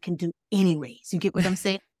much that I can do anyways. You get what I'm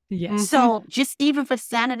saying? Yes. So just even for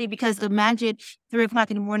sanity, because imagine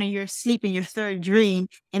 3:00 in the morning, you're sleeping your third dream,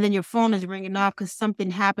 and then your phone is ringing off because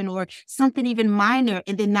something happened or something even minor.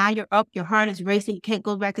 And then now you're up, your heart is racing, you can't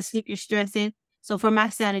go back to sleep, you're stressing. So for my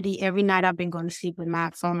sanity, every night I've been going to sleep with my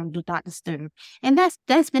phone on Do Not Disturb. And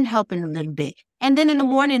that's been helping a little bit. And then in the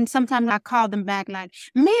morning, sometimes I call them back like,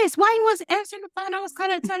 Miss, why you wasn't answering the phone? I was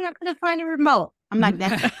kind of telling you I couldn't find the remote. I'm like,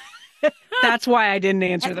 that's why I didn't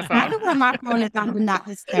answer the phone. I know where my phone is on Do Not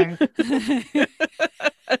Disturb.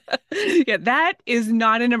 Yeah, that is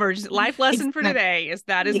not an emergency. Life lesson for today is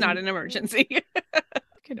that is not an emergency.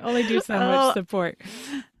 Can only do so much support.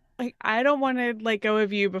 I don't want to let go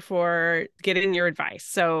of you before getting your advice.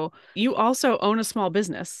 So you also own a small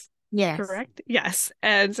business. Yes. Correct? Yes.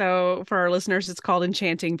 And so for our listeners, it's called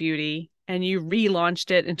Enchanting Beauty, and you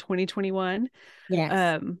relaunched it in 2021.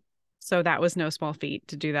 Yes. So that was no small feat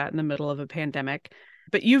to do that in the middle of a pandemic.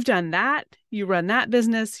 But you've done that. You run that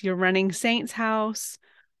business. You're running Saint's House.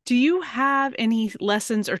 Do you have any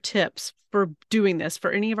lessons or tips for doing this for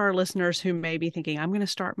any of our listeners who may be thinking, I'm going to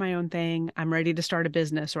start my own thing, I'm ready to start a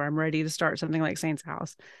business, or I'm ready to start something like Saint's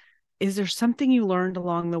House? Is there something you learned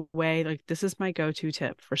along the way? Like, this is my go-to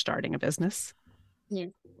tip for starting a business? Yeah.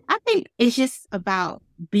 I think it's just about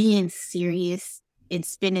being serious and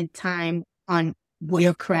spending time on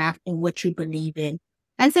your craft and what you believe in.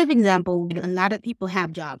 As an example, a lot of people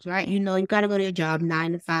have jobs, right? You got to go to your job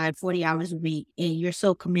 9 to 5, 40 hours a week, and you're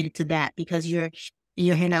so committed to that because you're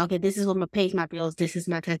here now, okay, this is what pays my bills, this is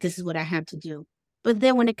my task, this is what I have to do. But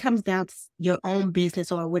then when it comes down to your own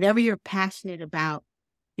business or whatever you're passionate about,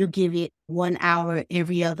 you give it 1 hour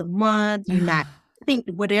every other month. I think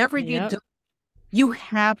whatever you do, you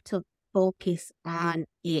have to focus on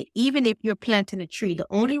it. Even if you're planting a tree, the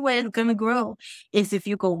only way it's going to grow is if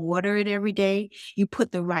you go water it every day, you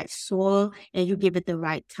put the right soil, and you give it the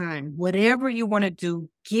right time. Whatever you want to do,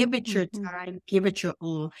 give it your time, give it your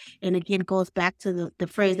all. And again, it goes back to the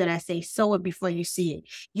phrase that I say, sow it before you see it.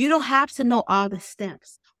 You don't have to know all the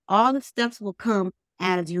steps. All the steps will come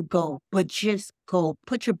as you go, but just go.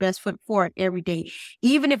 Put your best foot forward every day.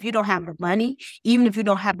 Even if you don't have the money, even if you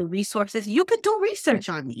don't have the resources, you can do research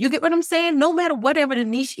on it. You get what I'm saying? No matter whatever the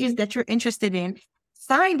niche is that you're interested in,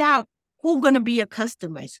 find out who's going to be your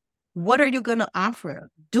customers. What are you going to offer?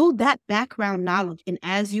 Do that background knowledge. And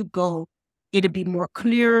as you go, it'll be more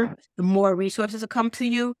clear. The more resources will come to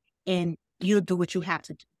you, and you'll do what you have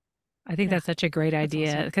to do. I think that's such a great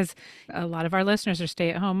idea, because a lot of our listeners are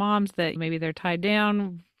stay-at-home moms that maybe they're tied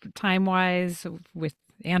down time-wise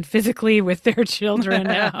and physically with their children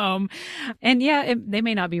at home. And they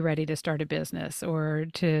may not be ready to start a business or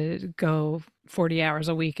to go 40 hours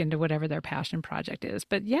a week into whatever their passion project is.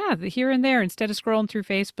 But here and there, instead of scrolling through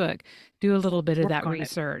Facebook, do a little bit of that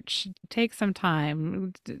research. Take some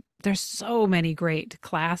time. There's so many great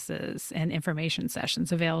classes and information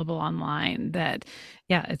sessions available online that,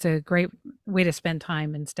 it's a great way to spend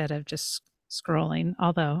time instead of just scrolling.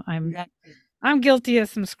 Although I'm guilty of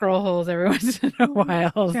some scroll holes every once in a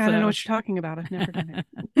while. Yeah, I don't know what you're talking about. I've never done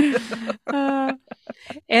it.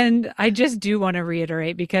 And I just do want to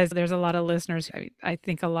reiterate, because there's a lot of listeners. I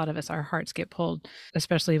think a lot of us, our hearts get pulled,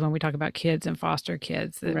 especially when we talk about kids and foster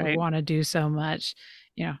kids that want to do so much.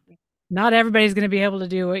 Not everybody's going to be able to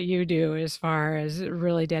do what you do as far as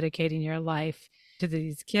really dedicating your life to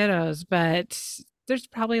these kiddos, but there's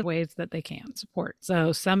probably ways that they can support.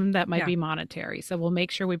 So some that might be monetary. So we'll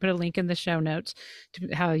make sure we put a link in the show notes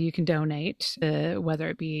to how you can donate, whether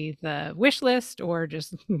it be the wish list or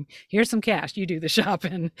just here's some cash, you do the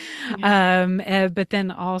shopping. But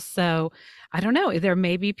then also, I don't know, there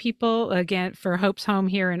may be people, again, for Hope's Home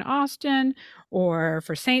here in Austin, or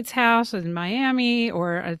for Saints House in Miami,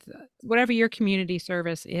 or whatever your community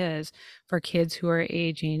service is for kids who are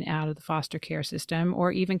aging out of the foster care system,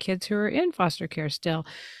 or even kids who are in foster care still.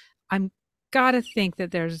 I'm got to think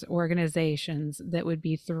that there's organizations that would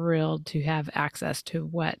be thrilled to have access to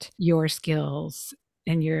what your skills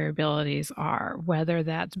and your abilities are, whether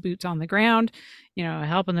that's boots on the ground,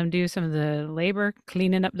 helping them do some of the labor,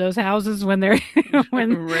 cleaning up those houses when they're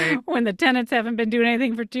when the tenants haven't been doing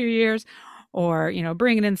anything for 2 years, or,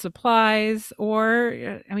 bringing in supplies,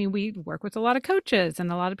 or, we work with a lot of coaches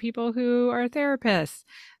and a lot of people who are therapists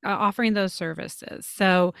offering those services.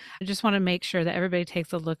 So I just want to make sure that everybody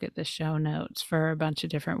takes a look at the show notes for a bunch of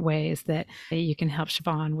different ways that you can help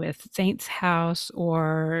Siobhan with Saints House,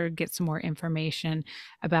 or get some more information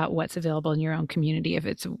about what's available in your own community, if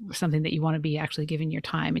it's something that you want to be actually giving your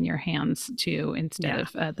time and your hands to instead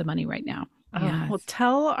of the money right now. Well,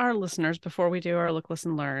 tell our listeners, before we do our Look,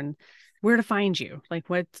 Listen, Learn, where to find you. Like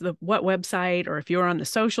what website, or if you're on the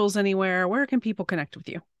socials anywhere, where can people connect with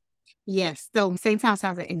you? Yes. So Saints House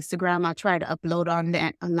has an Instagram. I try to upload on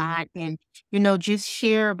that a lot, and, just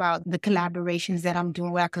share about the collaborations that I'm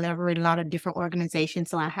doing, where I collaborate a lot of different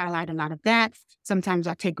organizations. So I highlight a lot of that. Sometimes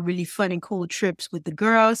I take really fun and cool trips with the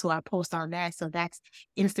girls, so I post on that. So that's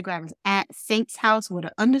Instagram is at Saints House with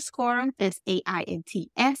an underscore. That's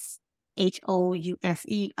SAINTSHOUSE_.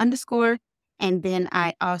 And then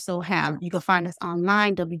I also have, you can find us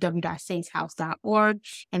online, www.saintshouse.org.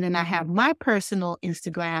 And then I have my personal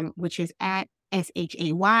Instagram, which is at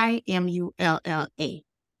SHAYMULLA.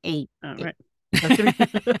 All right.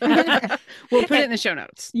 We'll put it in the show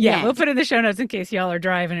notes. Yeah, we'll put it in the show notes in case y'all are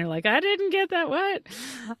driving and you're like, I didn't get that. What?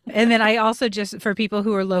 And then I also, just for people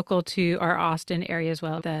who are local to our Austin area as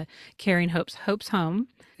well, the Caring Hope's Home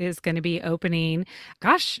is going to be opening,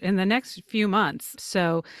 in the next few months.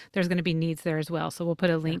 So there's going to be needs there as well. So we'll put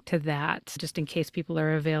a link to that just in case people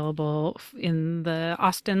are available in the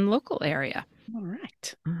Austin local area. All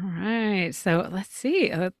right. So let's see.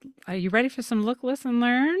 Are you ready for some Look, Listen,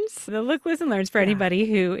 Learns? The Look, Listen, Learns for anybody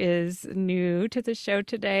who is new to the show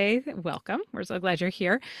today. Welcome. We're so glad you're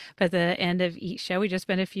here. But at the end of each show, we just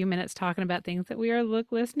spend a few minutes talking about things that we are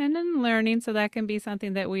listening and learning. So that can be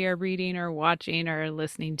something that we are reading or watching or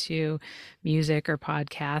listening to, music or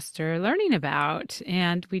podcasts, or learning about.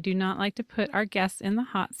 And we do not like to put our guests in the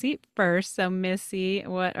hot seat first. So Missy,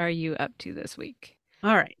 what are you up to this week?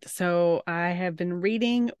 All right. So I have been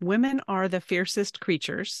reading Women Are the Fiercest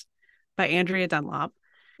Creatures by Andrea Dunlop.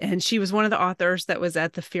 And she was one of the authors that was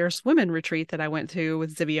at the Fierce Women retreat that I went to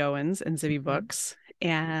with Zibby Owens and Zibby Books.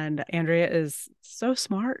 And Andrea is so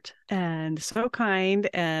smart and so kind.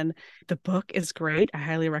 And the book is great. I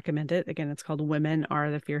highly recommend it. Again, it's called Women Are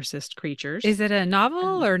the Fiercest Creatures. Is it a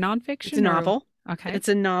novel or nonfiction? It's a novel. Okay. It's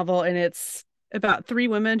a novel, and it's about 3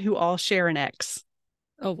 women who all share an ex.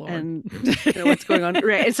 Oh, Lord. And what's going on.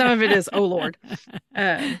 Right. And some of it is, oh, Lord.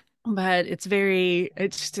 But it's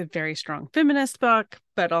just a very strong feminist book,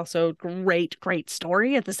 but also great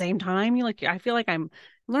story at the same time. I feel like I'm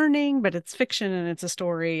learning, but it's fiction and it's a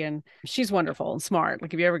story, and she's wonderful and smart.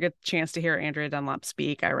 Like, if you ever get the chance to hear Andrea Dunlop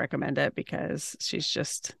speak, I recommend it because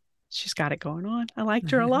she's got it going on. I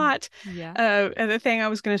liked her a lot. Yeah. And the thing I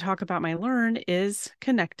was going to talk about my learn is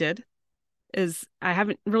connected. I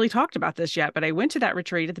haven't really talked about this yet, but I went to that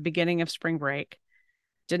retreat at the beginning of spring break.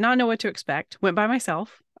 Did not know what to expect. Went by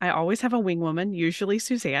myself. I always have a wing woman, usually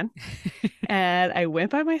Suzanne. And I went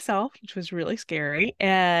by myself, which was really scary.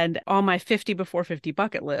 And on my 50 before 50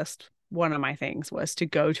 bucket list, one of my things was to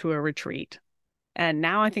go to a retreat. And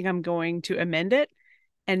now I think I'm going to amend it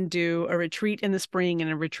and do a retreat in the spring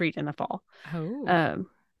and a retreat in the fall. Oh.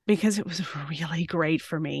 Because it was really great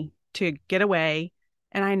for me to get away.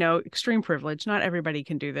 And I know, extreme privilege, not everybody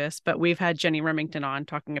can do this, but we've had Jenny Remington on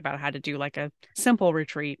talking about how to do like a simple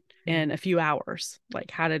retreat in a few hours,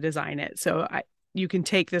 like how to design it. So you can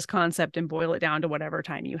take this concept and boil it down to whatever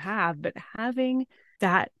time you have, but having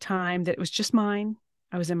that time that was just mine,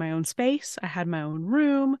 I was in my own space, I had my own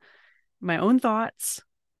room, my own thoughts.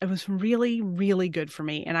 It was really, really good for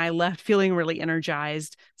me. And I left feeling really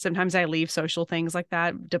energized. Sometimes I leave social things like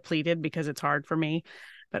that depleted because it's hard for me.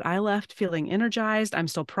 But I left feeling energized. I'm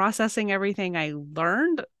still processing everything I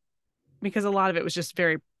learned because a lot of it was just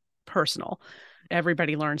very personal.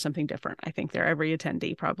 Everybody learned something different, I think, there, every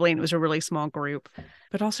attendee probably. And it was a really small group,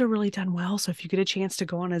 but also really done well. So if you get a chance to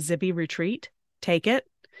go on a Zibby retreat, take it.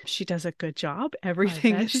 She does a good job.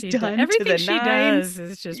 Everything is done everything to the she nines. does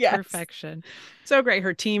is just Yes. perfection. So great.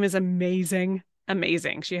 Her team is amazing.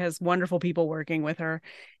 She has wonderful people working with her.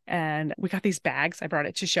 And we got these bags. I brought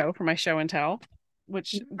it to show for my show and tell,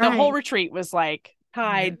 which the whole retreat was like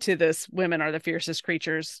tied to this Women Are the Fiercest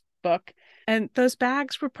Creatures book. And those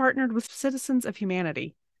bags were partnered with Citizens of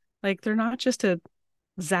Humanity. Like, they're not just a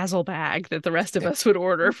Zazzle bag that the rest of us would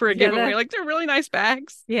order for a giveaway. Like, they're really nice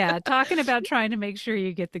bags. Yeah, talking about trying to make sure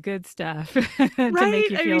you get the good stuff to right? make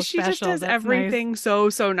you feel she special. just does everything so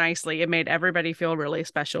nicely. It made everybody feel really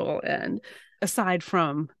special. And aside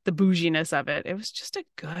from the bouginess of it, it was just a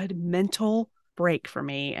good mental break for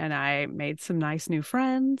me. And I made some nice new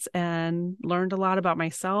friends and learned a lot about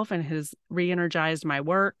myself, and has re-energized my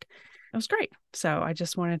work. It was great. So I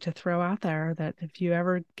just wanted to throw out there that if you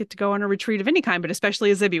ever get to go on a retreat of any kind, but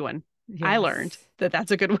especially a Zibby one, I learned that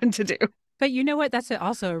that's a good one to do. But you know what? That's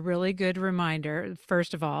also a really good reminder.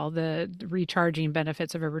 First of all, the recharging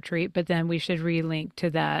benefits of a retreat, but then we should relink to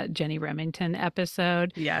that Jenny Remington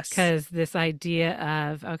episode. Yes. Because this idea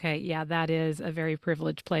of, okay, yeah, that is a very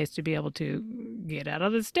privileged place to be able to get out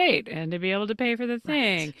of the state and to be able to pay for the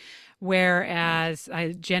thing. Right. Whereas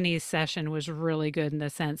Jenny's session was really good in the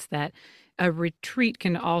sense that a retreat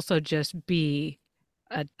can also just be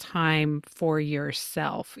a time for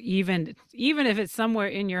yourself, even if it's somewhere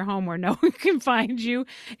in your home where no one can find you,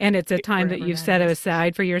 and it's a time that you've set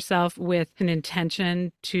aside for yourself with an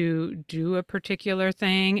intention to do a particular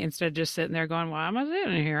thing instead of just sitting there going, why am I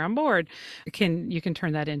sitting here? I'm bored. You can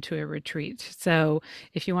turn that into a retreat. So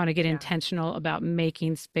if you want to get intentional about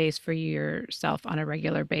making space for yourself on a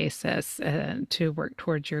regular basis to work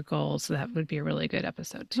towards your goals, that would be a really good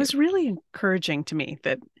episode too. It was really encouraging to me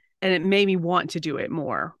and it made me want to do it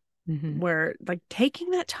more, where like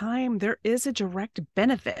taking that time, there is a direct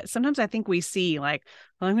benefit. Sometimes I think we see like,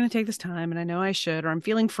 well, I'm going to take this time and I know I should, or I'm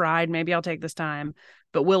feeling fried. Maybe I'll take this time,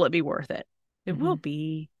 but will it be worth it? It will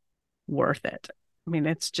be worth it. I mean,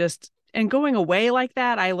 it's just, and going away like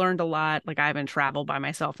that, I learned a lot. Like, I haven't traveled by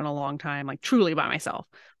myself in a long time, like truly by myself.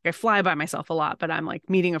 Like, I fly by myself a lot, but I'm like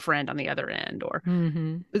meeting a friend on the other end or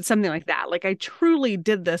something like that. Like, I truly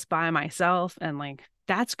did this by myself, and like,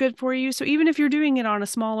 that's good for you. So even if you're doing it on a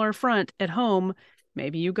smaller front at home,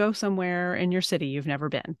 maybe you go somewhere in your city you've never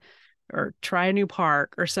been, or try a new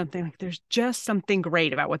park or something. Like, there's just something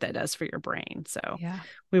great about what that does for your brain. So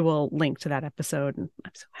we will link to that episode. And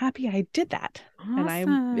I'm so happy I did that. Awesome.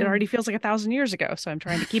 And it already feels like 1,000 years ago. So I'm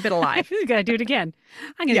trying to keep it alive. You got to do it again.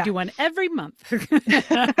 I'm going to do one every month.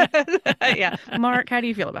 Yeah. Mark, how do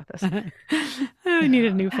you feel about this? I need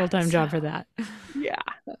a new full-time job for that. Yeah.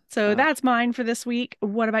 So that's mine for this week.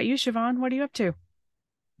 What about you, Siobhan? What are you up to?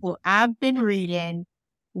 Well, I've been reading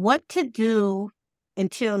What to Do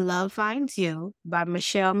Until Love Finds You by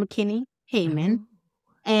Michelle McKinney Heyman.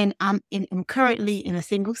 And I'm currently in a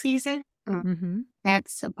single season.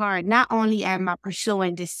 That's a part. Not only am I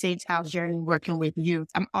pursuing this Sage House journey, working with youth,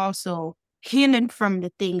 I'm also healing from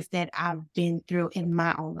the things that I've been through in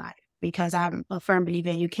my own life, because I'm a firm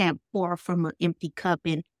believer you can't pour from an empty cup,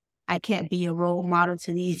 and I can't be a role model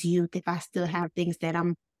to these youth if I still have things that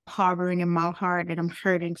I'm harboring in my heart that I'm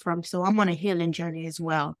hurting from. So I'm on a healing journey as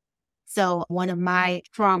well. So one of my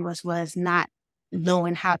traumas was not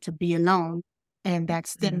knowing how to be alone. And that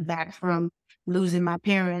stemmed back from losing my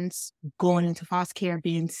parents, going into foster care,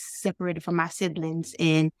 being separated from my siblings.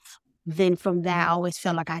 And then from that, I always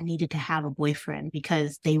felt like I needed to have a boyfriend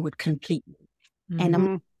because they would complete me.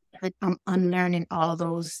 And I'm unlearning all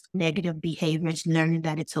those negative behaviors, learning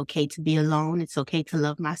that it's okay to be alone. It's okay to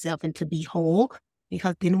love myself and to be whole.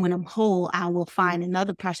 Because then when I'm whole, I will find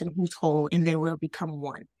another person who's whole and then we'll become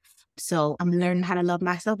one. So I'm learning how to love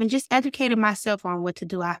myself and just educating myself on what to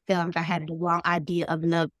do. I felt like I had the wrong idea of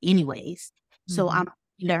love anyways. So I'm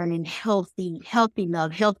learning healthy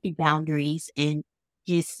love, healthy boundaries, and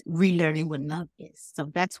just relearning what love is. So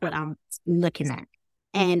that's what I'm looking at.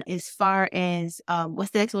 And as far as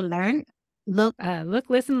what's the next one? Learn, look,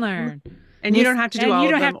 listen, learn. And you don't have to do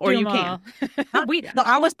all of them, or you can. No,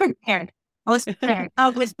 I was prepared. As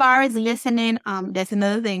far as listening, that's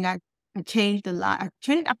another thing. I changed a lot. I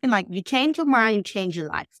feel like you change your mind, you change your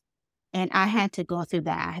life. And I had to go through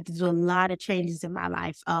that. I had to do a lot of changes in my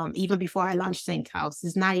life. Even before I launched Saint House.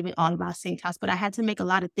 It's not even all about Saint House, but I had to make a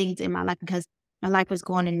lot of things in my life because my life was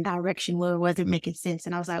going in a direction where it wasn't making sense.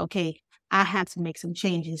 And I was like, okay, I have to make some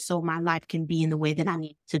changes so my life can be in the way that I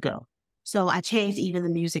need to go. So I changed even the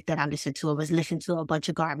music that I listened to. I was listening to a bunch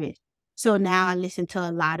of garbage. So now I listen to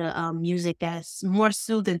a lot of music that's more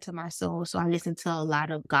soothing to my soul. So I listen to a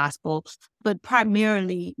lot of gospel, but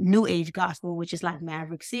primarily new age gospel, which is like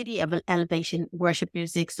Maverick City, elevation worship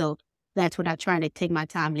music. So that's what I try to take my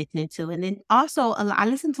time listening to. And then also I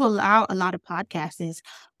listen to a lot of podcasts,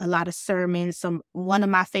 a lot of sermons. One of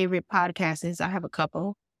my favorite podcasts, I have a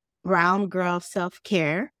couple, Brown Girl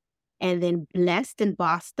Self-Care, and then Blessed and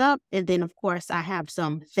Bossed Up. And then, of course, I have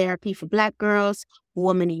some Therapy for Black Girls,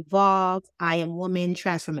 Woman Evolved, I Am Woman,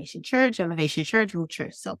 Transformation Church, Elevation Church, Root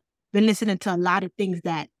Church. So been listening to a lot of things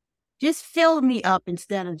that just fill me up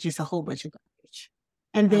instead of just a whole bunch of garbage.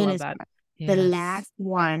 And then the last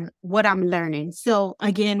one, what I'm learning. So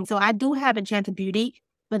again, I do have Enchanted Beauty,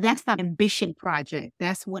 but that's not an ambition project.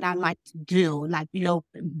 That's what I like to do. Like,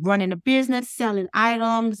 running a business, selling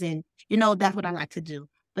items, and, that's what I like to do.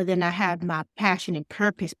 But then I have my passion and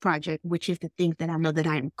purpose project, which is the things that I know that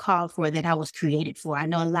I am called for, that I was created for. I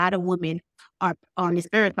know a lot of women are on this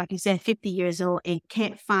earth, like you said, 50 years old and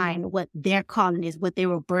can't find what their calling is, what they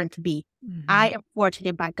were born to be. I am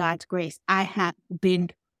fortunate by God's grace. I have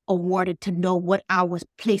been awarded to know what I was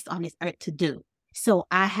placed on this earth to do. So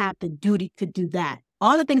I have the duty to do that.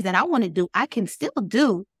 All the things that I want to do, I can still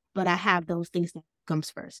do, but I have those things that comes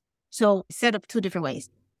first. So set up two different ways.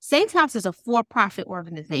 Saint House is a for-profit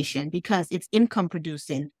organization because it's income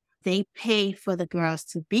producing. They pay for the girls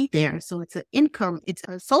to be there. So it's it's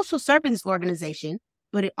a social service organization,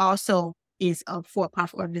 but it also is a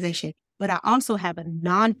for-profit organization. But I also have a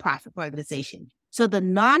nonprofit organization. So the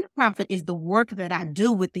nonprofit is the work that I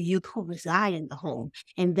do with the youth who reside in the home,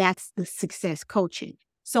 and that's the success coaching.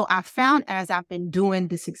 So I found as I've been doing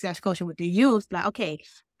the success coaching with the youth, like, okay,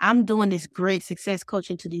 I'm doing this great success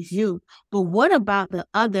coaching to these youth, but what about the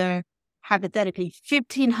other, hypothetically,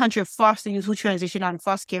 1,500 foster youth who transition out of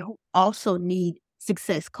foster care who also need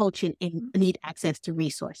success coaching and need access to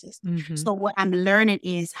resources? So what I'm learning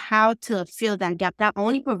is how to fill that gap, not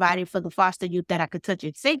only providing for the foster youth that I could touch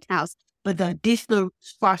at Saint House, but the additional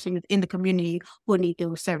foster youth in the community who need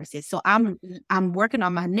those services. So I'm working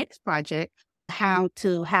on my next project, how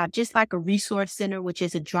to have just like a resource center, which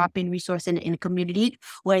is a drop-in resource center in the community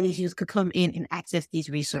where these youth could come in and access these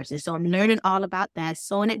resources. So I'm learning all about that,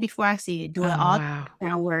 sowing it before I see it, doing all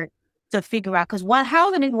work to figure out, because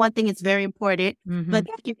housing is one thing, it's very important, but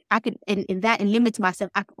I could, and limit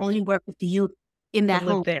myself, I can only work with the youth in that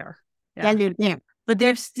home. That live there. But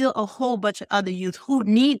there's still a whole bunch of other youth who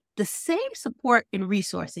need the same support and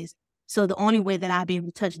resources. So the only way that I'll be able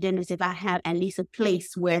to touch them is if I have at least a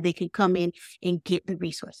place where they can come in and get the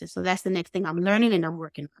resources. So that's the next thing I'm learning and I'm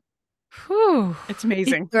working on. Whew. It's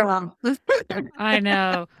amazing. I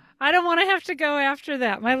know. I don't want to have to go after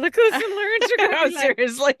that. My Look, Listen, Learns are going to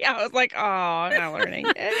seriously. I was like, oh, I'm not learning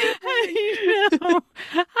anything. I know.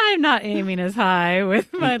 I'm not aiming as high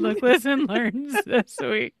with my Look, Listen, Learns this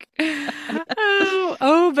week.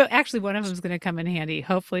 But actually one of them is going to come in handy,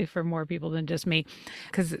 hopefully for more people than just me.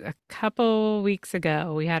 Because a couple weeks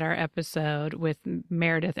ago, we had our episode with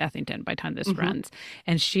Meredith Ethington by the time this runs.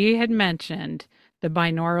 And she had mentioned the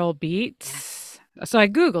binaural beats So I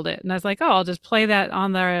Googled it and I was like, oh, I'll just play that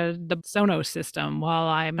on the Sonos system while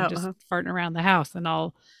I'm just farting around the house, and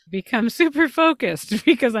I'll become super focused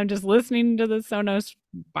because I'm just listening to the Sonos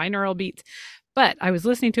binaural beats. But I was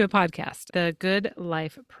listening to a podcast, the Good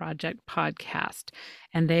Life Project podcast,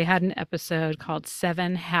 and they had an episode called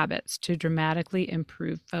 7 Habits to Dramatically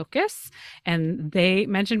Improve Focus. And they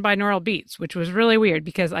mentioned binaural beats, which was really weird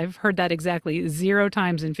because I've heard that exactly 0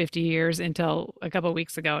 times in 50 years until a couple of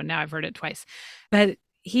weeks ago. And now I've heard it twice. But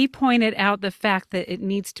he pointed out the fact that it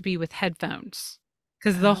needs to be with headphones.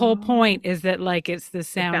 Because the whole point is that, like, it's the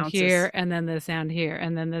sound here and then the sound here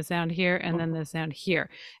and then the sound here and then the sound here.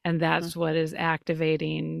 And that's what is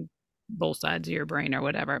activating both sides of your brain or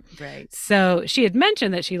whatever. Right. So she had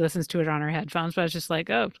mentioned that she listens to it on her headphones, but I was just like,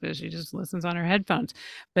 oh, because she just listens on her headphones.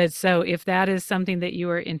 But so if that is something that you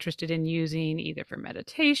are interested in using either for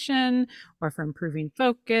meditation or for improving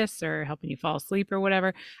focus or helping you fall asleep or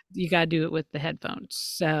whatever, you got to do it with the headphones.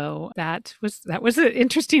 So that was an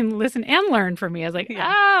interesting listen and learn for me. I was like,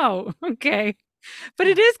 oh, okay. But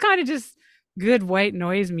it is kind of just good white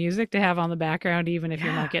noise music to have on the background, even if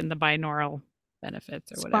you're not getting the binaural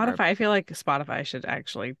benefits or whatever. Spotify. I feel like Spotify should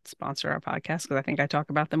actually sponsor our podcast because I think I talk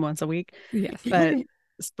about them once a week. Yes. But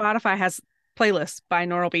Spotify has playlists,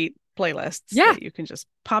 binaural beat playlists. That you can just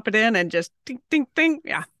pop it in and just ding, ding, ding.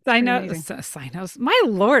 Yeah. Sonos. My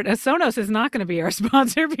Lord, Sonos is not going to be our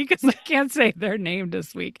sponsor because I can't say their name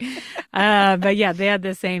this week. But yeah, they had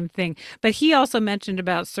the same thing. But he also mentioned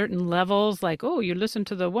about certain levels, like, oh, you listen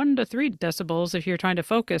to the 1 to 3 decibels if you're trying to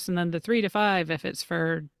focus, and then the 3 to 5 if it's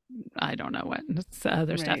for, I don't know what, it's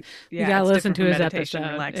other stuff. Yeah, you got to listen to his meditation,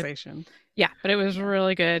 episode. Relaxation. But it was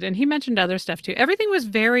really good. And he mentioned other stuff too. Everything was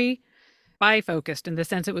very bi-focused in the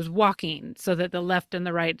sense it was walking so that the left and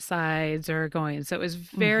the right sides are going. So it was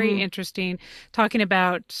very interesting talking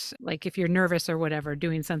about, like, if you're nervous or whatever,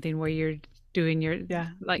 doing something where you're doing your,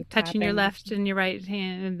 like touching your left and your right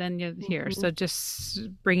hand and then you're here. So just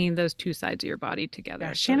bringing those two sides of your body together.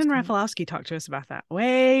 Yeah, Shannon Rafalowski talked to us about that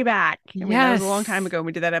way back. I mean, that was a long time ago when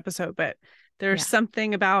we did that episode, but there's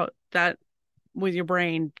something about that when your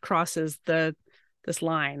brain crosses this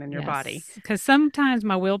line in your body. Because sometimes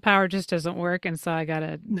my willpower just doesn't work, and so I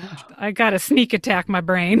gotta sneak attack my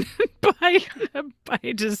brain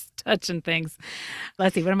by just touching things.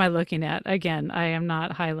 Let's see, what am I looking at? Again, I am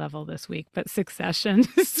not high level this week, but Succession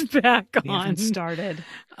is back on. We haven't started.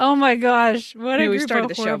 Oh my gosh, we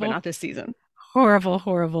started the show, but not this season.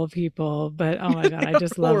 Horrible people, but oh my god, I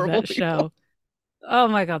just love that show. Oh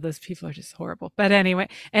my God, those people are just horrible. But anyway,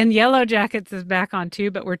 and Yellow Jackets is back on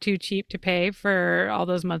too, but we're too cheap to pay for all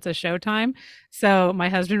those months of Showtime. So my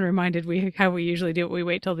husband reminded me how we usually do it. We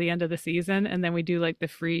wait till the end of the season and then we do like the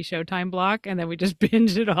free Showtime block and then we just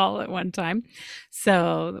binge it all at one time.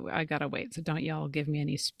 So I gotta wait. So don't y'all give me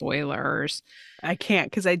any spoilers. I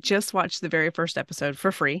can't because I just watched the very first episode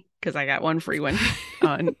for free because I got one free one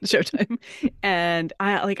on Showtime. And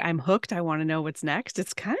I'm hooked. I want to know what's next.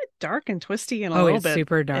 It's kind of dark and twisty and a little bit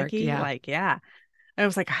super dark. icky. I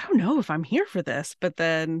was like, I don't know if I'm here for this, but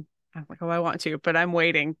then I'm like, oh, I want to, but I'm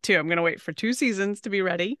waiting too. I'm going to wait for 2 seasons to be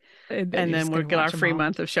ready. And then we'll get our free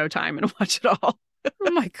month of Showtime and watch it all.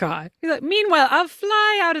 Oh my God. Meanwhile, I'll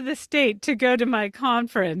fly out of the state to go to my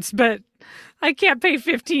conference, but I can't pay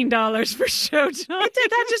 $15 for Showtime.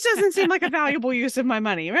 That just doesn't seem like a valuable use of my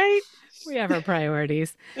money, right? We have our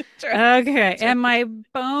priorities. Right. Okay. And my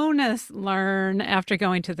bonus learn after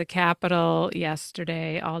going to the Capitol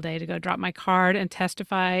yesterday all day to go drop my card and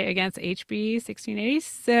testify against HB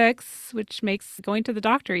 1686, which makes going to the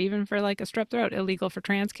doctor, even for like a strep throat, illegal for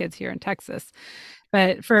trans kids here in Texas.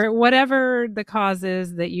 But for whatever the cause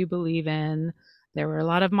is that you believe in, there were a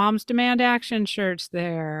lot of Moms Demand Action shirts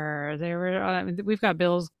there. We've got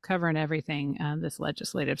bills covering everything this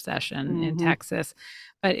legislative session in Texas.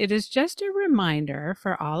 But it is just a reminder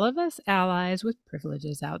for all of us allies with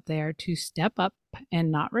privileges out there to step up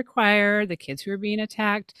and not require the kids who are being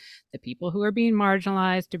attacked, the people who are being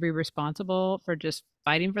marginalized, to be responsible for just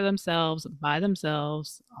fighting for themselves by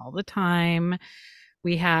themselves all the time.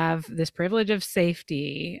 We have this privilege of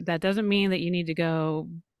safety. That doesn't mean that you need to go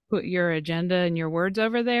put your agenda and your words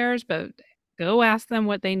over theirs, but go ask them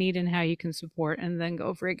what they need and how you can support, and then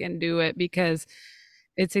go friggin' do it, because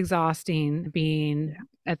it's exhausting being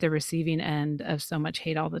at the receiving end of so much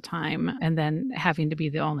hate all the time and then having to be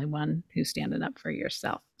the only one who's standing up for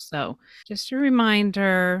yourself. So just a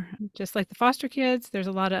reminder, just like the foster kids, there's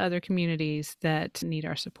a lot of other communities that need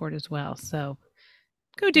our support as well. So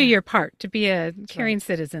go do your part to be a caring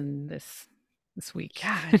citizen this week.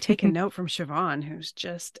 Yeah, and take a note from Siobhan, who's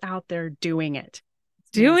just out there doing it.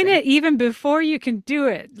 Doing it even before you can do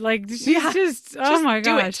it. Like, she's just oh my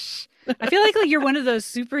gosh. I feel like you're one of those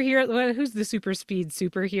superhero. Who's the super speed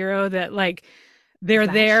superhero that like they're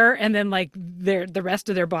Flash. there and then like the rest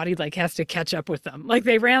of their body like has to catch up with them. Like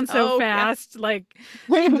they ran so fast, like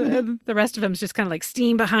the rest of them's just kind of like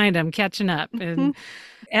steam behind them, catching up. And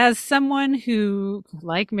as someone who,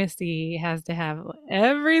 like Misty, has to have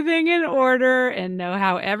everything in order and know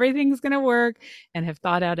how everything's going to work and have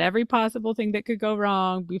thought out every possible thing that could go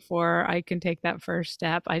wrong before I can take that first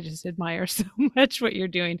step, I just admire so much what you're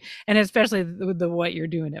doing, and especially the what you're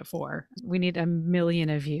doing it for. We need a million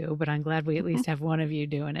of you, but I'm glad we at least have one of you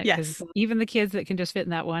doing it. Yes. Even the kids that can just fit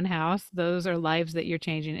in that one house, those are lives that you're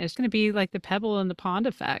changing. It's going to be like the pebble in the pond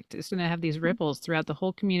effect. It's going to have these ripples throughout the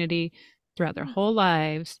whole community, throughout their whole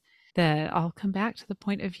lives, that all come back to the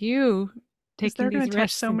point of you taking they're these going to touch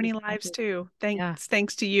risks so and many these lives chances. too.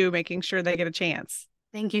 Thanks to you making sure they get a chance.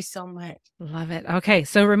 Thank you so much. Love it. Okay,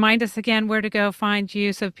 so remind us again where to go find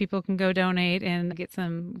you so people can go donate and get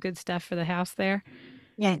some good stuff for the house there.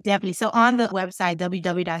 Yeah, definitely. So on the website,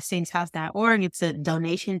 www.saintshouse.org, it's a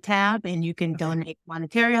donation tab and you can donate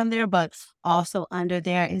monetary on there, but also under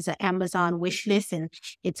there is an Amazon wish list, and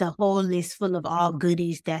it's a whole list full of all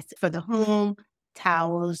goodies that's for the home,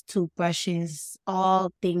 towels, toothbrushes,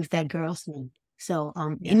 all things that girls need. So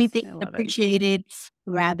anything appreciated,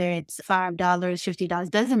 rather it's $5, $50,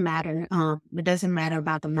 doesn't matter. It doesn't matter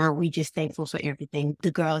about the amount. We just thankful for everything.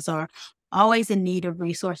 The girls are always in need of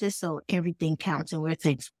resources, so everything counts, and we're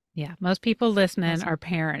thankful. Yeah, most people listening are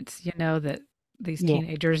parents. You know that these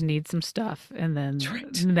teenagers need some stuff, and then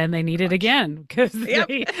they need it again because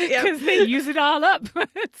they use it all up.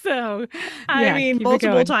 So I mean,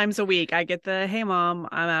 multiple times a week, I get the, "Hey, Mom,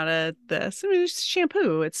 I'm out of this. It's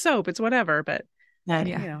shampoo, it's soap, it's whatever." But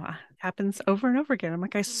you know, it happens over and over again. I'm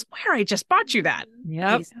like, I swear I just bought you that.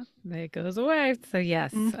 Yep. It goes away. So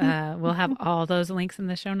yes, we'll have all those links in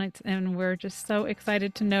the show notes, and we're just so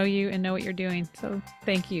excited to know you and know what you're doing. So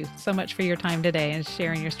thank you so much for your time today and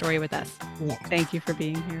sharing your story with us. Yeah. Thank you for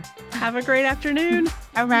being here. Have a great afternoon.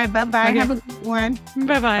 All right. Bye-bye. Okay. Have a good one.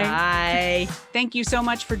 Bye-bye. Bye. Thank you so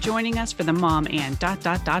much for joining us for the Mom and ...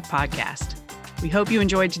 podcast. We hope you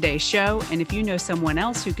enjoyed today's show, and if you know someone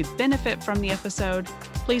else who could benefit from the episode,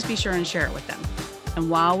 please be sure and share it with them. And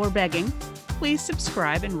while we're begging, please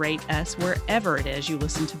subscribe and rate us wherever it is you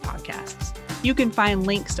listen to podcasts. You can find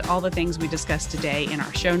links to all the things we discussed today in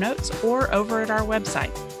our show notes or over at our website,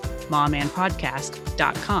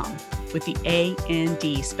 momandpodcast.com, with the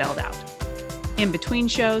A-N-D spelled out. In between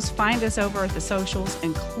shows, find us over at the socials,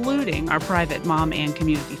 including our private Mom and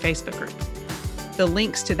Community Facebook group. The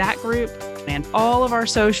links to that group and all of our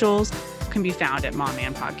socials can be found at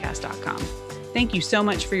momandpodcast.com. Thank you so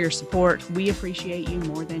much for your support. We appreciate you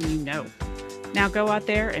more than you know. Now go out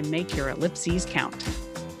there and make your ellipses count.